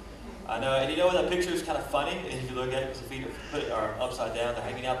event. I know, and that picture is kind of funny if you look at it, because the feet are upside down, they're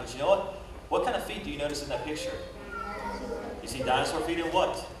hanging out, but you know what? What kind of feet do you notice in that picture? You see dinosaur feet and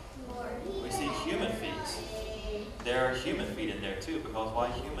what? We see human feet. There are human feet in there too, because why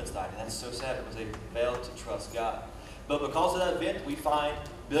humans died, and that's so sad because they failed to trust God. But because of that event, we find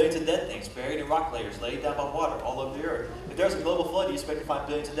billions of dead things buried in rock layers, laid down by water all over the earth. If there's a global flood, you expect to find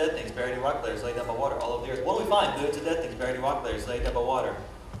billions of dead things buried in rock layers, laid down by water all over the earth. What do we find? Billions of dead things buried in rock layers, laid down by water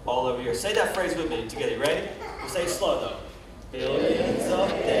all over the earth. Say that phrase with me together. You ready? We'll say it slow though. Billions of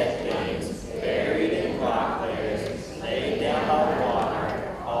dead things buried in rock layers, laid down by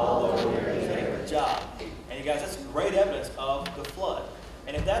water all over the earth. Good job. And you guys, that's great evidence of the flood.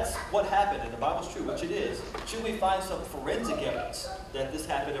 And if that's what happened, and the Bible's true, which it is, should we find some forensic evidence that this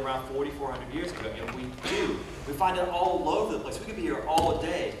happened around 4,400 years ago? And we do. We find it all over the place. We could be here all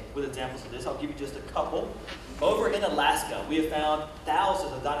day with examples of this. I'll give you just a couple. Over in Alaska, we have found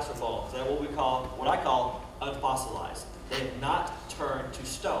thousands of dinosaur bones. They're what I call unfossilized. They have not turned to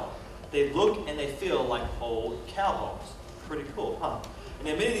stone. They look and they feel like old cow bones. Pretty cool, huh? And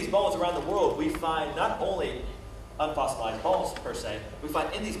in many of these bones around the world, we find not only unfossilized bones per se, we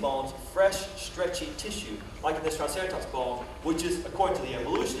find in these bones fresh, stretchy tissue, like in this Triceratops bone, which is, according to the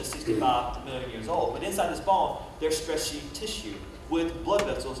evolutionists, 65 million years old. But inside this bone, there's stretchy tissue with blood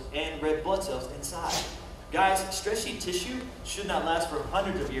vessels and red blood cells inside. Guys, stretchy tissue should not last for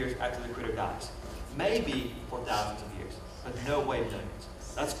hundreds of years after the critter dies. Maybe for thousands of years, but no way millions.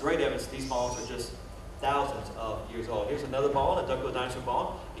 That's great evidence these bones are just thousands of years old. Here's another bone, a duck-billed dinosaur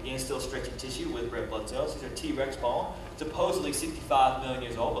bone. Again, still stretchy tissue with red blood cells. These are T-Rex bone, supposedly 65 million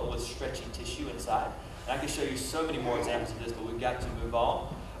years old, but with stretchy tissue inside. And I can show you so many more examples of this, but we've got to move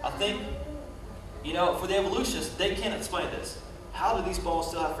on. I think, for the evolutionists, they can't explain this. how do these bones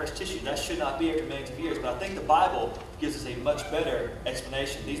still have fresh tissue? That should not be after millions of years. But I think the Bible gives us a much better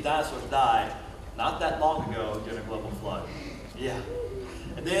explanation. These dinosaurs died not that long ago during a global flood. Yeah.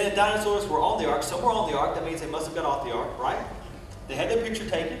 And then dinosaurs were on the ark. Some were on the ark. That means they must have got off the ark, right? They had their picture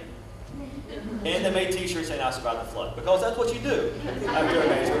taken. And they made t-shirts saying, I survived the flood. Because that's what you do after a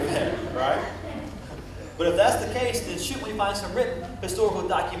major event, right? But if that's the case, then shouldn't we find some written historical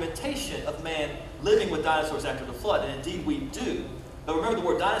documentation of man living with dinosaurs after the flood? And indeed we do. But remember, the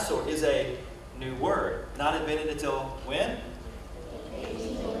word dinosaur is a new word. Not invented until when?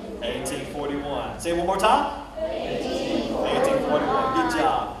 1841. Say it one more time. 1841. Good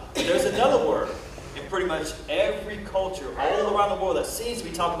job. But there's another word in pretty much every culture all around the world that seems to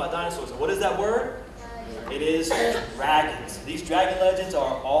be talking about dinosaurs. And what is that word? It is dragons. These dragon legends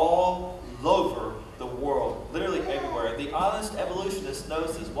are all over the world, literally everywhere. The honest evolutionist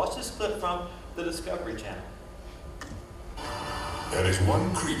knows this. Watch this clip from the Discovery Channel. There is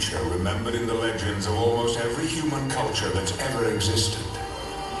one creature remembered in the legends of almost every human culture that's ever existed.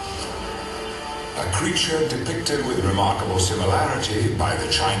 A creature depicted with remarkable similarity by the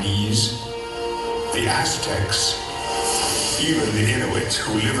Chinese, the Aztecs, even the Inuit,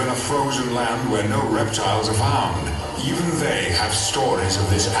 who live in a frozen land where no reptiles are found. Even they have stories of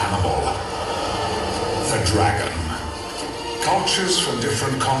this animal. The dragon. Cultures from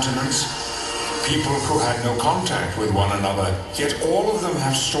different continents, people who had no contact with one another, yet all of them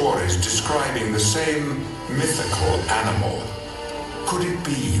have stories describing the same mythical animal. Could it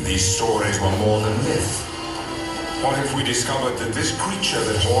be these stories were more than myth? What if we discovered that this creature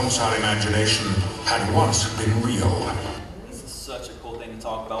that haunts our imagination had once been real? This is such a cool thing to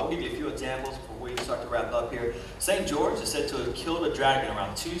talk about. We'll give you a few examples before we start to wrap up here. St. George is said to have killed a dragon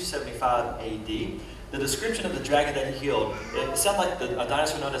around 275 AD. The description of the dragon that he killed, it sounds like a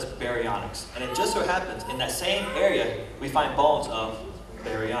dinosaur known as Baryonyx. And it just so happens, in that same area, we find bones of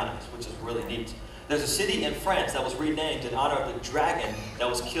Baryonyx, which is really neat. There's a city in France that was renamed in honor of the dragon that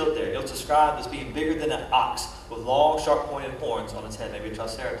was killed there. It was described as being bigger than an ox, with long, sharp-pointed horns on its head, maybe a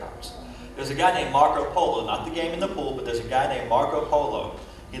triceratops. There's a guy named Marco Polo, not the game in the pool, but there's a guy named Marco Polo.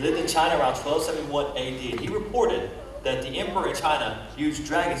 He lived in China around 1271 AD. He reported that the emperor in China used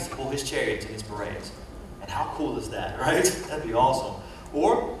dragons to pull his chariots in his parades. And how cool is that, right? That'd be awesome.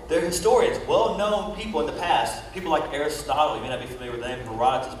 Or they're historians, well-known people in the past, people like Aristotle, you may not be familiar with the name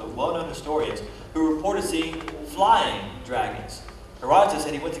Herodotus, but well-known historians who reported seeing flying dragons. Herodotus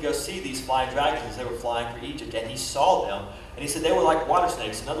said he went to go see these flying dragons as they were flying for Egypt, and he saw them, and he said they were like water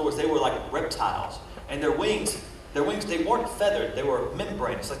snakes. In other words, they were like reptiles. And their wings, they weren't feathered, they were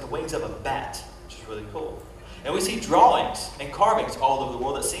membranous, like the wings of a bat, which is really cool. And we see drawings and carvings all over the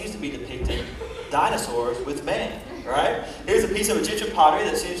world that seems to be depicting dinosaurs with man, right? Here's a piece of Egyptian pottery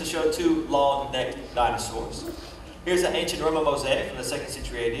that seems to show two long-necked dinosaurs. Here's an ancient Roman mosaic from the 2nd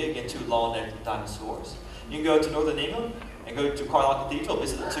century AD, again, two long-necked dinosaurs. You can go to northern England and go to Carlisle Cathedral,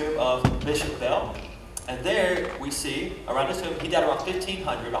 visit the tomb of Bishop Bell. And there we see, around his tomb, he died around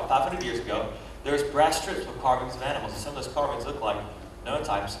 1500, about 500 years ago, there's brass strips with carvings of animals. And some of those carvings look like known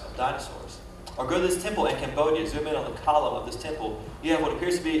types of dinosaurs. Or go to this temple in Cambodia, zoom in on the column of this temple, you have what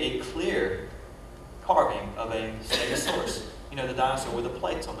appears to be a clear carving of a stegosaurus. You know, the dinosaur with the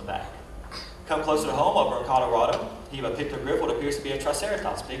plates on the back. Come closer to home, over in Colorado, you have a pictoglyph, what appears to be a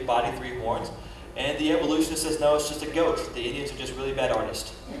triceratops, big body, 3 horns. And the evolutionist says, no, it's just a goat. The Indians are just really bad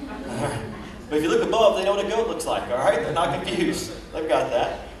artists. But if you look above, they know what a goat looks like, all right? They're not confused. They've got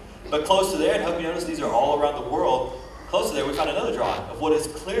that. But close to there, and I hope you notice these are all around the world, close to there we find another drawing of what is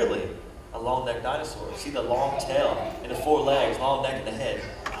clearly a long-necked dinosaur. See the long tail and the 4 legs, long neck and the head.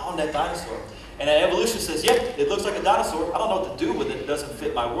 Long-necked dinosaur. And an evolutionist says, yep, it looks like a dinosaur. I don't know what to do with it. It doesn't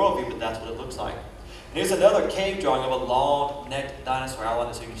fit my worldview, but that's what it looks like. And here's another cave drawing of a long-necked dinosaur. I want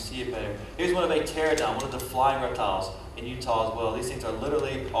it so you can see it better. Here's one of a pterodon, one of the flying reptiles in Utah as well. These things are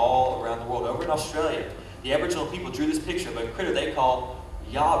literally all around the world. Over in Australia, the Aboriginal people drew this picture of a critter they call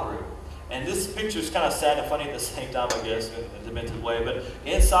Yabru. And this picture is kind of sad and funny at the same time, I guess, in a demented way. But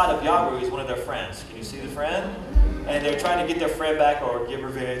inside of Yabru is one of their friends. Can you see the friend? And they're trying to get their friend back or get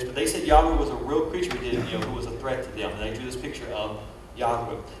revenge. But they said Yabru was a real creature who was a threat to them. And they drew this picture of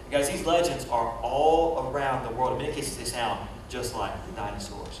Yabru. And guys, these legends are all around the world. In many cases, they sound just like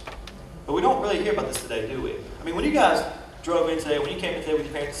dinosaurs. But we don't really hear about this today, do we? I mean, when you guys drove in today, when you came in today with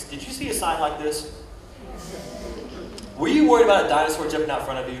your parents, did you see a sign like this? Were you worried about a dinosaur jumping out in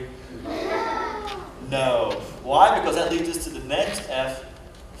front of you? No. Why? Because that leads us to the next F,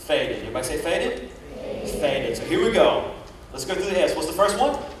 faded. Everybody say faded? Faded. So here we go. Let's go through the S. What's the first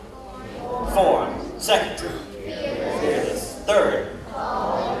one? Form. Second? Fearless. Third?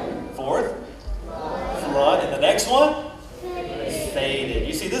 Fourth? Flood. And the next one?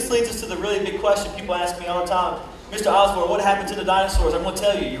 Mr. Osborne, what happened to the dinosaurs? I'm going to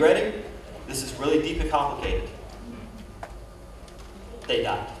tell you. You ready? This is really deep and complicated. They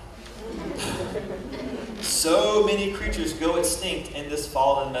died. So many creatures go extinct in this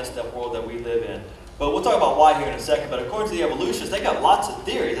fallen, messed up world that we live in. But we'll talk about why here in a second. But according to the evolutionists, they got lots of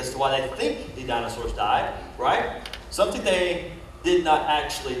theories as to why they think the dinosaurs died, right? Some think they did not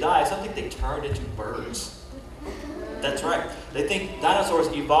actually die. Some think they turned into birds. That's right. They think dinosaurs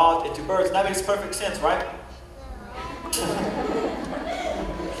evolved into birds. And that makes perfect sense, right?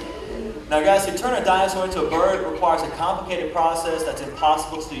 Now guys, to turn a dinosaur into a bird requires a complicated process that's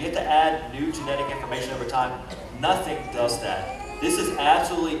impossible to do. You have to add new genetic information over time. Nothing does that. This is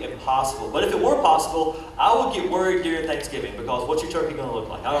absolutely impossible. But if it were possible, I would get worried during Thanksgiving because what's your turkey going to look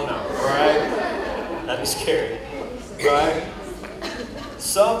like? I don't know, right? That'd be scary, right?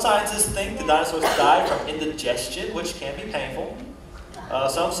 Some scientists think the dinosaurs died from indigestion, which can be painful.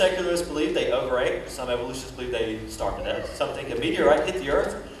 Some secularists believe they overate. Some evolutionists believe they starved to death. Some think a meteorite hit the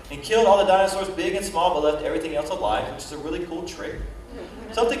earth and killed all the dinosaurs, big and small, but left everything else alive, which is a really cool trick.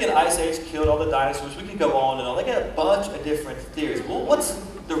 Some think an ice age killed all the dinosaurs. We can go on and on. They got a bunch of different theories. Well, what's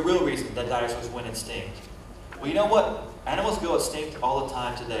the real reason that dinosaurs went extinct? Well, you know what? Animals go extinct all the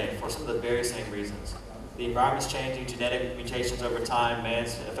time today for some of the very same reasons. The environment's changing, genetic mutations over time,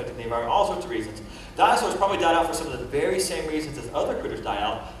 man's affecting the environment, all sorts of reasons. Dinosaurs probably died out for some of the very same reasons as other critters died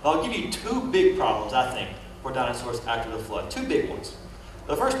out. But I'll give you two big problems, I think, for dinosaurs after the flood. Two big ones.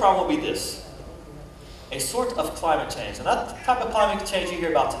 The first problem will be this. A sort of climate change. And not the type of climate change you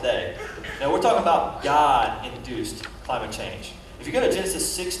hear about today. Now we're talking about God-induced climate change. If you go to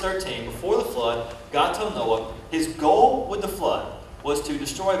Genesis 6:13, before the flood, God told Noah his goal with the flood was to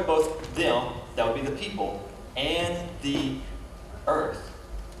destroy both them, that would be the people, and the earth.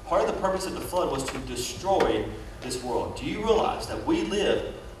 Part of the purpose of the flood was to destroy this world. Do you realize that we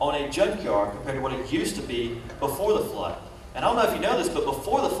live on a junkyard compared to what it used to be before the flood? And I don't know if you know this, but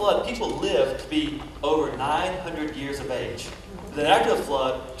before the flood, people lived to be over 900 years of age. Then after the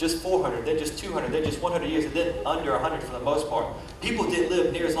flood, just 400, then just 200, then just 100 years, and then under 100 for the most part. People didn't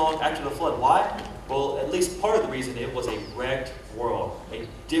live near as long after the flood. Why? Well, at least part of the reason it was a wrecked world, a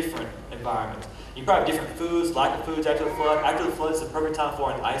different environment. You probably have different foods, lack of foods after the flood. After the flood is the perfect time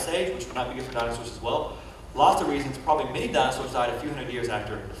for an ice age, which would not be good for dinosaurs as well. Lots of reasons. Probably many dinosaurs died a few hundred years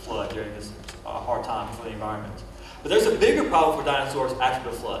after the flood during this hard time for the environment. But there's a bigger problem for dinosaurs after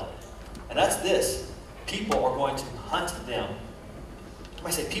the flood. And that's this. People are going to hunt them. I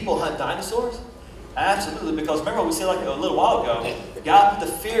say people hunt dinosaurs? Absolutely, because remember what we said like a little while ago, God put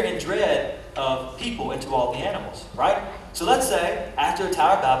the fear and dread of people into all the animals, right? So let's say after the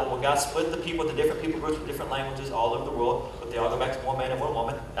Tower of Babel, when God split the people into different people groups with different languages all over the world, but they all go back to one man and one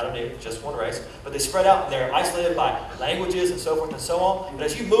woman, Adam and Eve, just one race, but they spread out and they're isolated by languages and so forth and so on. But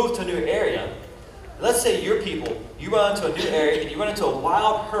as you move to a new area, let's say your people, you run into a new area and you run into a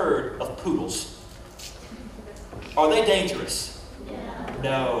wild herd of poodles. Are they dangerous?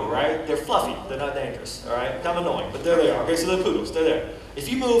 No, right? They're fluffy. They're not dangerous, all right? Kind of annoying, but there they are. Okay, so they're poodles. They're there. If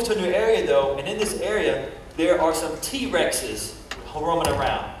you move to a new area, though, and in this area, there are some T-Rexes roaming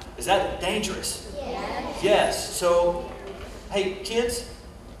around. Is that dangerous? Yes. Yes. So, hey, kids,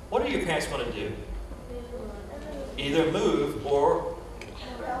 what are your parents going to do? Either move or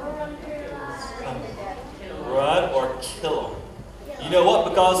run or kill them. You know what?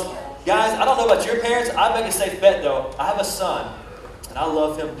 Because, guys, I don't know about your parents. I make a safe bet, though. I have a son. And I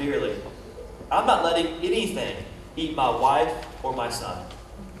love him dearly. I'm not letting anything eat my wife or my son.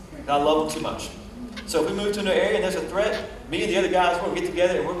 I love them too much. So if we move to a new area and there's a threat, me and the other guys, we're going to get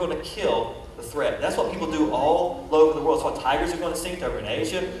together and we're going to kill the threat. That's what people do all over the world. That's why tigers are going extinct over in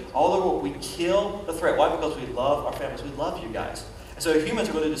Asia. All over the world, we kill the threat. Why? Because we love our families. We love you guys. And so humans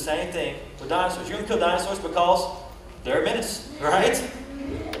are going to do the same thing with dinosaurs. You're going to kill dinosaurs because they're a menace, right?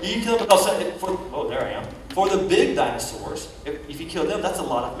 You can kill them because, oh, there I am. For the big dinosaurs, if you kill them, that's a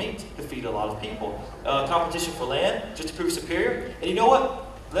lot of meat to feed a lot of people. Competition for land, just to prove superior. And you know what?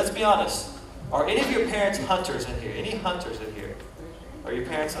 Let's be honest. Are any of your parents hunters in here? Any hunters in here? Are your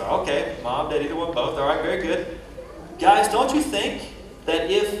parents? Okay, mom, dad, either one, both. All right, very good. Guys, don't you think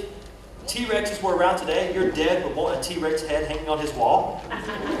that if T-Rexes were around today, your dad would want a T-Rex head hanging on his wall?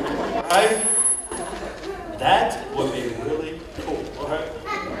 Right? That would be really cool. All right?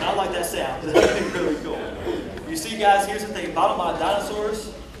 I like that sound. That would be really cool. You see, guys, here's the thing. Bottom line,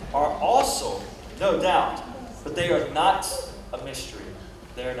 dinosaurs are also, no doubt, but they are not a mystery.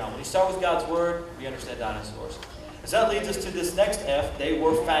 They are not. When you start with God's Word, we understand dinosaurs. So that leads us to this next F. They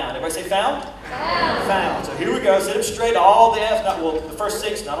were found. Everybody say found? Found. Found. So here we go. Sit up straight. All the F's, well, the first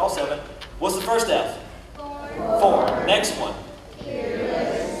 6, not all 7. What's the first F? 4. Next one.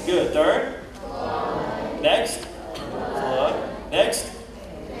 Good. Third? Next? Next,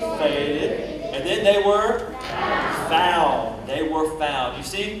 faded. And then they were found. They were found. You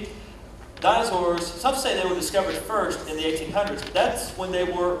see, dinosaurs, some say they were discovered first in the 1800s, but that's when they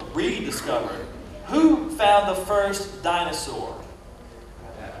were rediscovered. Who found the first dinosaur?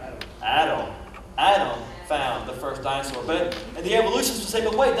 Adam. Adam found the first dinosaur. But and the evolutionists will say,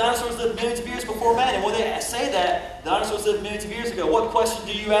 but wait, dinosaurs lived millions of years before man. And when they say that, dinosaurs lived millions of years ago, what question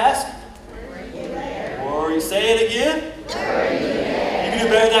do you ask? Or you say it again? You can do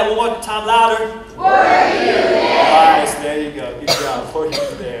better than that one more time louder. Were you there? Nice, there you go. Good job. Were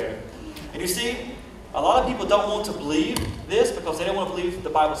you there? And you see, a lot of people don't want to believe this because they don't want to believe the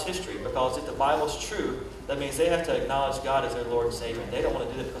Bible's history. Because if the Bible's true, that means they have to acknowledge God as their Lord and Savior. And they don't want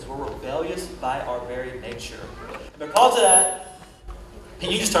to do that because we're rebellious by our very nature. And because of that,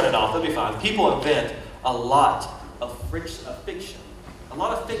 you just turn it off. It'll be fine. People invent a lot of fiction. A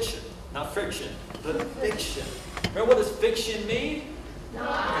lot of fiction. Not friction, but fiction. Remember what does fiction mean?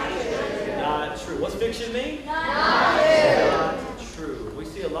 Not true. What's fiction mean? Not true. We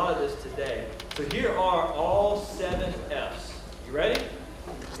see a lot of this today. So here are all 7 F's. You ready?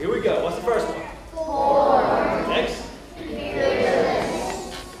 Here we go. What's the first one? Form. Next.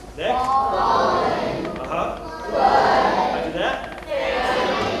 Fearless. Next. Fallen. Blood. After that?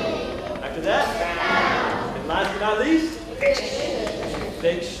 Family. After that? And last but not least?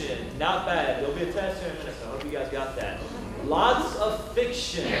 Fiction. Not bad. There'll be a test here in a minute, so I hope you guys got that. Lots of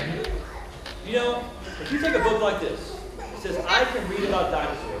fiction. You know, if you take a book like this, it says, I can read about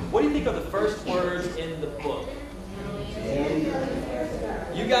dinosaurs. What do you think are the first words in the book?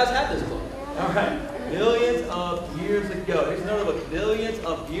 You guys have this book. All right. Millions of years ago. Here's another book. Millions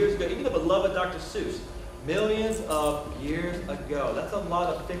of years ago. Even the beloved Dr. Seuss. Millions of years ago. That's a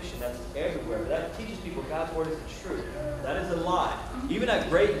lot of fiction. That's everywhere. But that teaches people God's word is the truth. That is a lie. Even at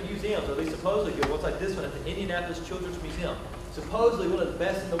great museums, or at least supposedly good, ones like this one at the Indianapolis Children's Museum, supposedly one of the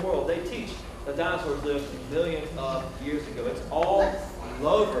best in the world, they teach that dinosaurs lived millions of years ago. It's all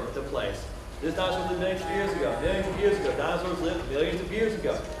over the place. This dinosaur lived millions of years ago. Millions of years ago. Dinosaurs lived millions of years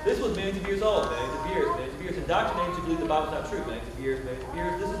ago. This was millions of years old. Millions of years. Millions of years. Indoctrinated to believe the Bible's not true. Millions of years. Millions of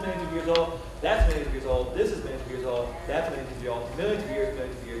years. This is millions of years old. That's millions of years old. This is millions of years old. That's millions of years old. Millions of years.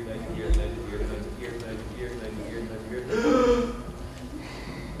 Millions of years. Millions of years. Millions of years. Millions of years. Millions of years. Millions of years. Millions of years.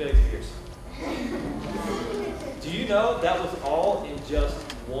 Millions of years. Do you know that was all in just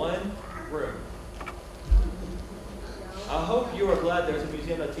one room? I hope you are glad there's a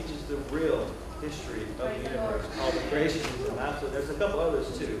museum that teaches the real history of the universe called the Creation Museum. There's a couple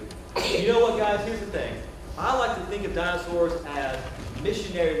others too. You know what, guys? Here's the thing. I like to think of dinosaurs as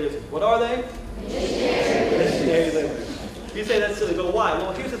missionary lizards. What are they? Missionary lizards. You say that's silly, but why?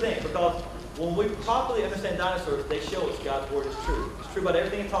 Well, here's the thing. Because when we properly understand dinosaurs, they show us God's word is true. It's true about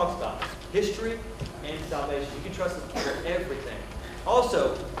everything it talks about. History and salvation. You can trust it for everything.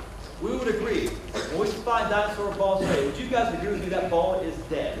 Also, we would agree, when we find dinosaur bones today, would you guys agree with me that bone is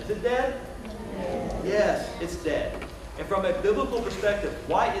dead? Is it dead? Yes, it's dead. And from a biblical perspective,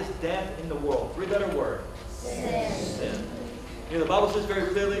 why is death in the world? 3-letter word. Sin. You know, the Bible says very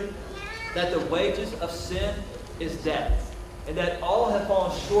clearly that the wages of sin is death. And that all have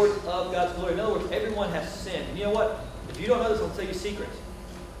fallen short of God's glory. In other words, everyone has sinned. And you know what? If you don't know this, I'll tell you a secret.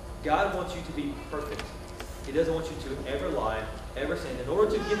 God wants you to be perfect. He doesn't want you to ever lie, ever sin. In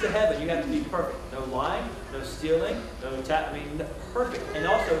order to get to heaven, you have to be perfect. No lying, no stealing, perfect. And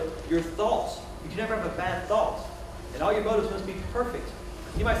also, your thoughts. You can never have a bad thought. And all your motives must be perfect.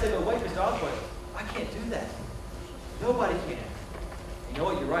 You might say, but wait, Mr. Osborne, I can't do that. Nobody can. You know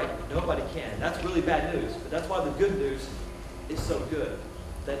what? You're right. Nobody can. That's really bad news. But that's why the good news is so good.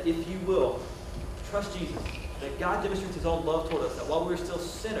 That if you will trust Jesus, that God demonstrates his own love toward us, that while we were still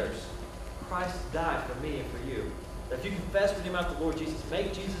sinners, Christ died for me and for you. That if you confess with your mouth the Lord Jesus,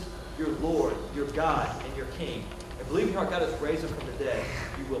 make Jesus your Lord, your God, and your King, and believe in your heart God has raised him from the dead,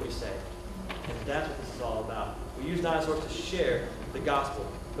 you will be saved. And that's what this is all about. We use dinosaurs to share the gospel.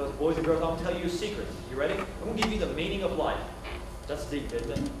 Because boys and girls, I'm going to tell you a secret. You ready? I'm going to give you the meaning of life. That's deep,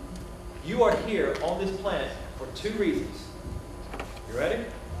 isn't it? You are here on this planet for 2 reasons. You ready?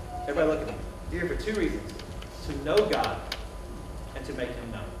 Everybody look at me. You're here for 2 reasons. To know God and to make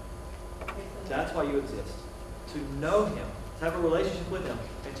him known. That's why you exist. To know him, to have a relationship with him,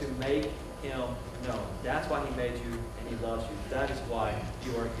 and to make him known. That's why he made you and he loves you. That is why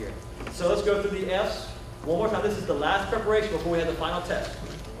you are here. So let's go through the F's one more time. This is the last preparation before we have the final test.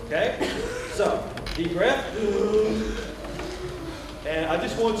 Okay? So, deep breath. And I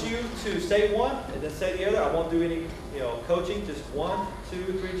just want you to say one and then say the other. I won't do any coaching. Just 1,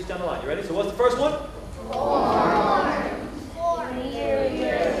 2, 3, just down the line. You ready? So what's the first one? Fallen.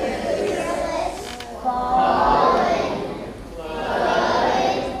 Blood.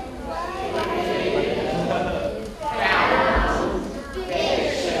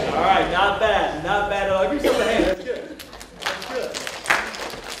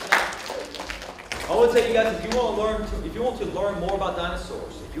 want to learn more about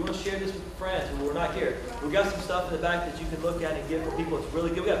dinosaurs, if you want to share this with friends who are not here, we've got some stuff in the back that you can look at and give for people. It's really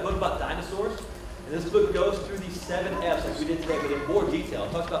good. We got a book about dinosaurs. And this book goes through these 7 F's like we did today, but in more detail.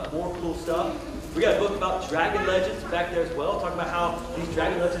 It talks about more cool stuff. We got a book about dragon legends back there as well, talking about how these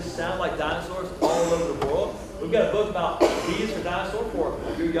dragon legends sound like dinosaurs all over the world. We've got a book about D's for dinosaur for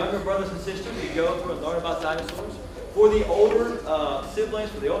your younger brothers and sisters to go through and learn about dinosaurs. For the older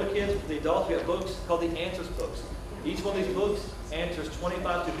siblings, for the older kids, for the adults, we have books called the Answers books. Each one of these books answers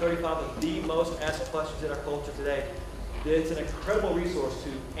 25 to 35 of the most asked questions in our culture today. It's an incredible resource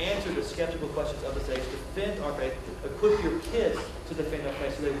to answer the skeptical questions of this age, defend our faith, equip your kids to defend their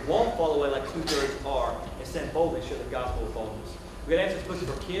faith so they won't fall away like 2/3 are and stand boldly, share the gospel with boldness. We've got answers books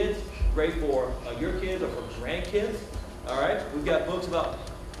for kids, great for your kids or for grandkids. All right, we've got books about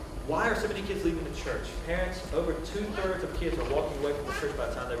why are so many kids leaving the church. Parents, over 2/3 of kids are walking away from the church by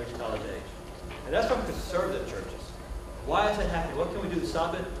the time they reach college age. And that's from conservative churches. Why is that happening? What can we do to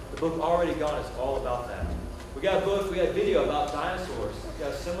stop it? The book Already Gone is all about that. We got a book, we got a video about dinosaurs. We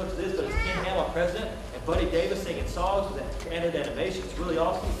got similar to this, but it's Ken Ham, our president, and Buddy Davis singing songs with animated animation. It's really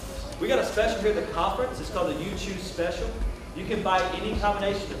awesome. We got a special here at the conference. It's called the You Choose Special. You can buy any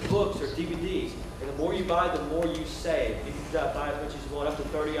combination of books or DVDs. And the more you buy, the more you save. You can buy as much as you want, up to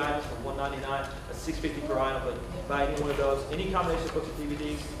 30 items for $1.99. That's $6.50 per item, but buy any one of those. Any combination of books or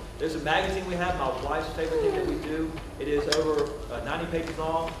DVDs. There's a magazine we have, my wife's favorite thing that we do. It is over 90 pages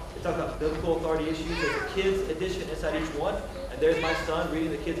long. It talks about biblical authority issues. There's a kids edition inside each one. And there's my son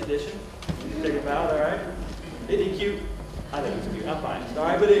reading the kids edition. You can check him out, all right? Isn't he cute? I think he's cute. I'm fine. All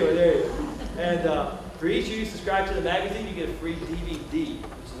right, but anyway, there he is. And for each of you subscribe to the magazine, you get a free DVD,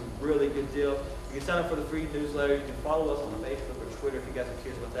 which is a really good deal. You can sign up for the free newsletter. You can follow us on Facebook or Twitter if you guys are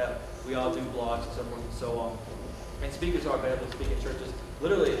curious about that. We all do blogs and so forth and so on. And speakers are available to speak in churches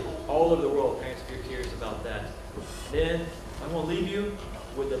literally all over the world, parents, if you're curious about that. Then I'm going to leave you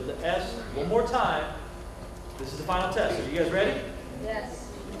with the S one more time. This is the final test. Are you guys ready? Yes.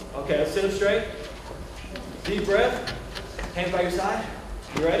 Okay, let's sit up straight. Deep breath. Hands by your side.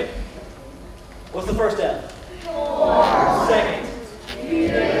 You ready? What's the first F? 4. Second.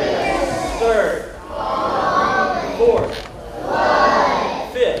 Third. 4th.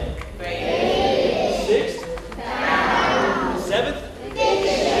 5th. 6th. 7th.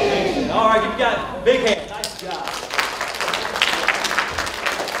 All right, you got big hand. Nice job.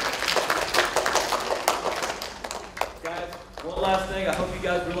 Guys, one last thing. I hope you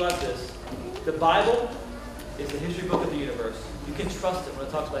guys realize this. The Bible is the history book of the universe. You can trust it when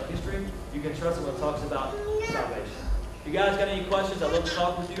it talks about history. You can trust it when it talks about salvation. If you guys got any questions, I'd love to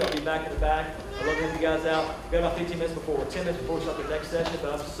talk with you. I'll be back in the back. I'd love to help you guys out. We've got about 15 minutes before, or 10 minutes before we start the next session,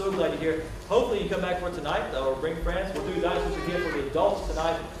 but I'm so glad you're here. Hopefully you come back for tonight, or bring friends. We'll do Dinosaurs again for the adults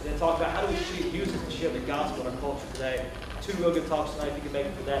tonight, and then talk about how do we use it to share the gospel in our culture today. 2 real good talks tonight if you can make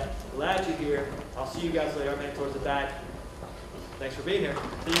it for that. Glad you're here. I'll see you guys later. I'm heading towards the back. Thanks for being here.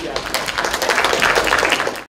 See you guys.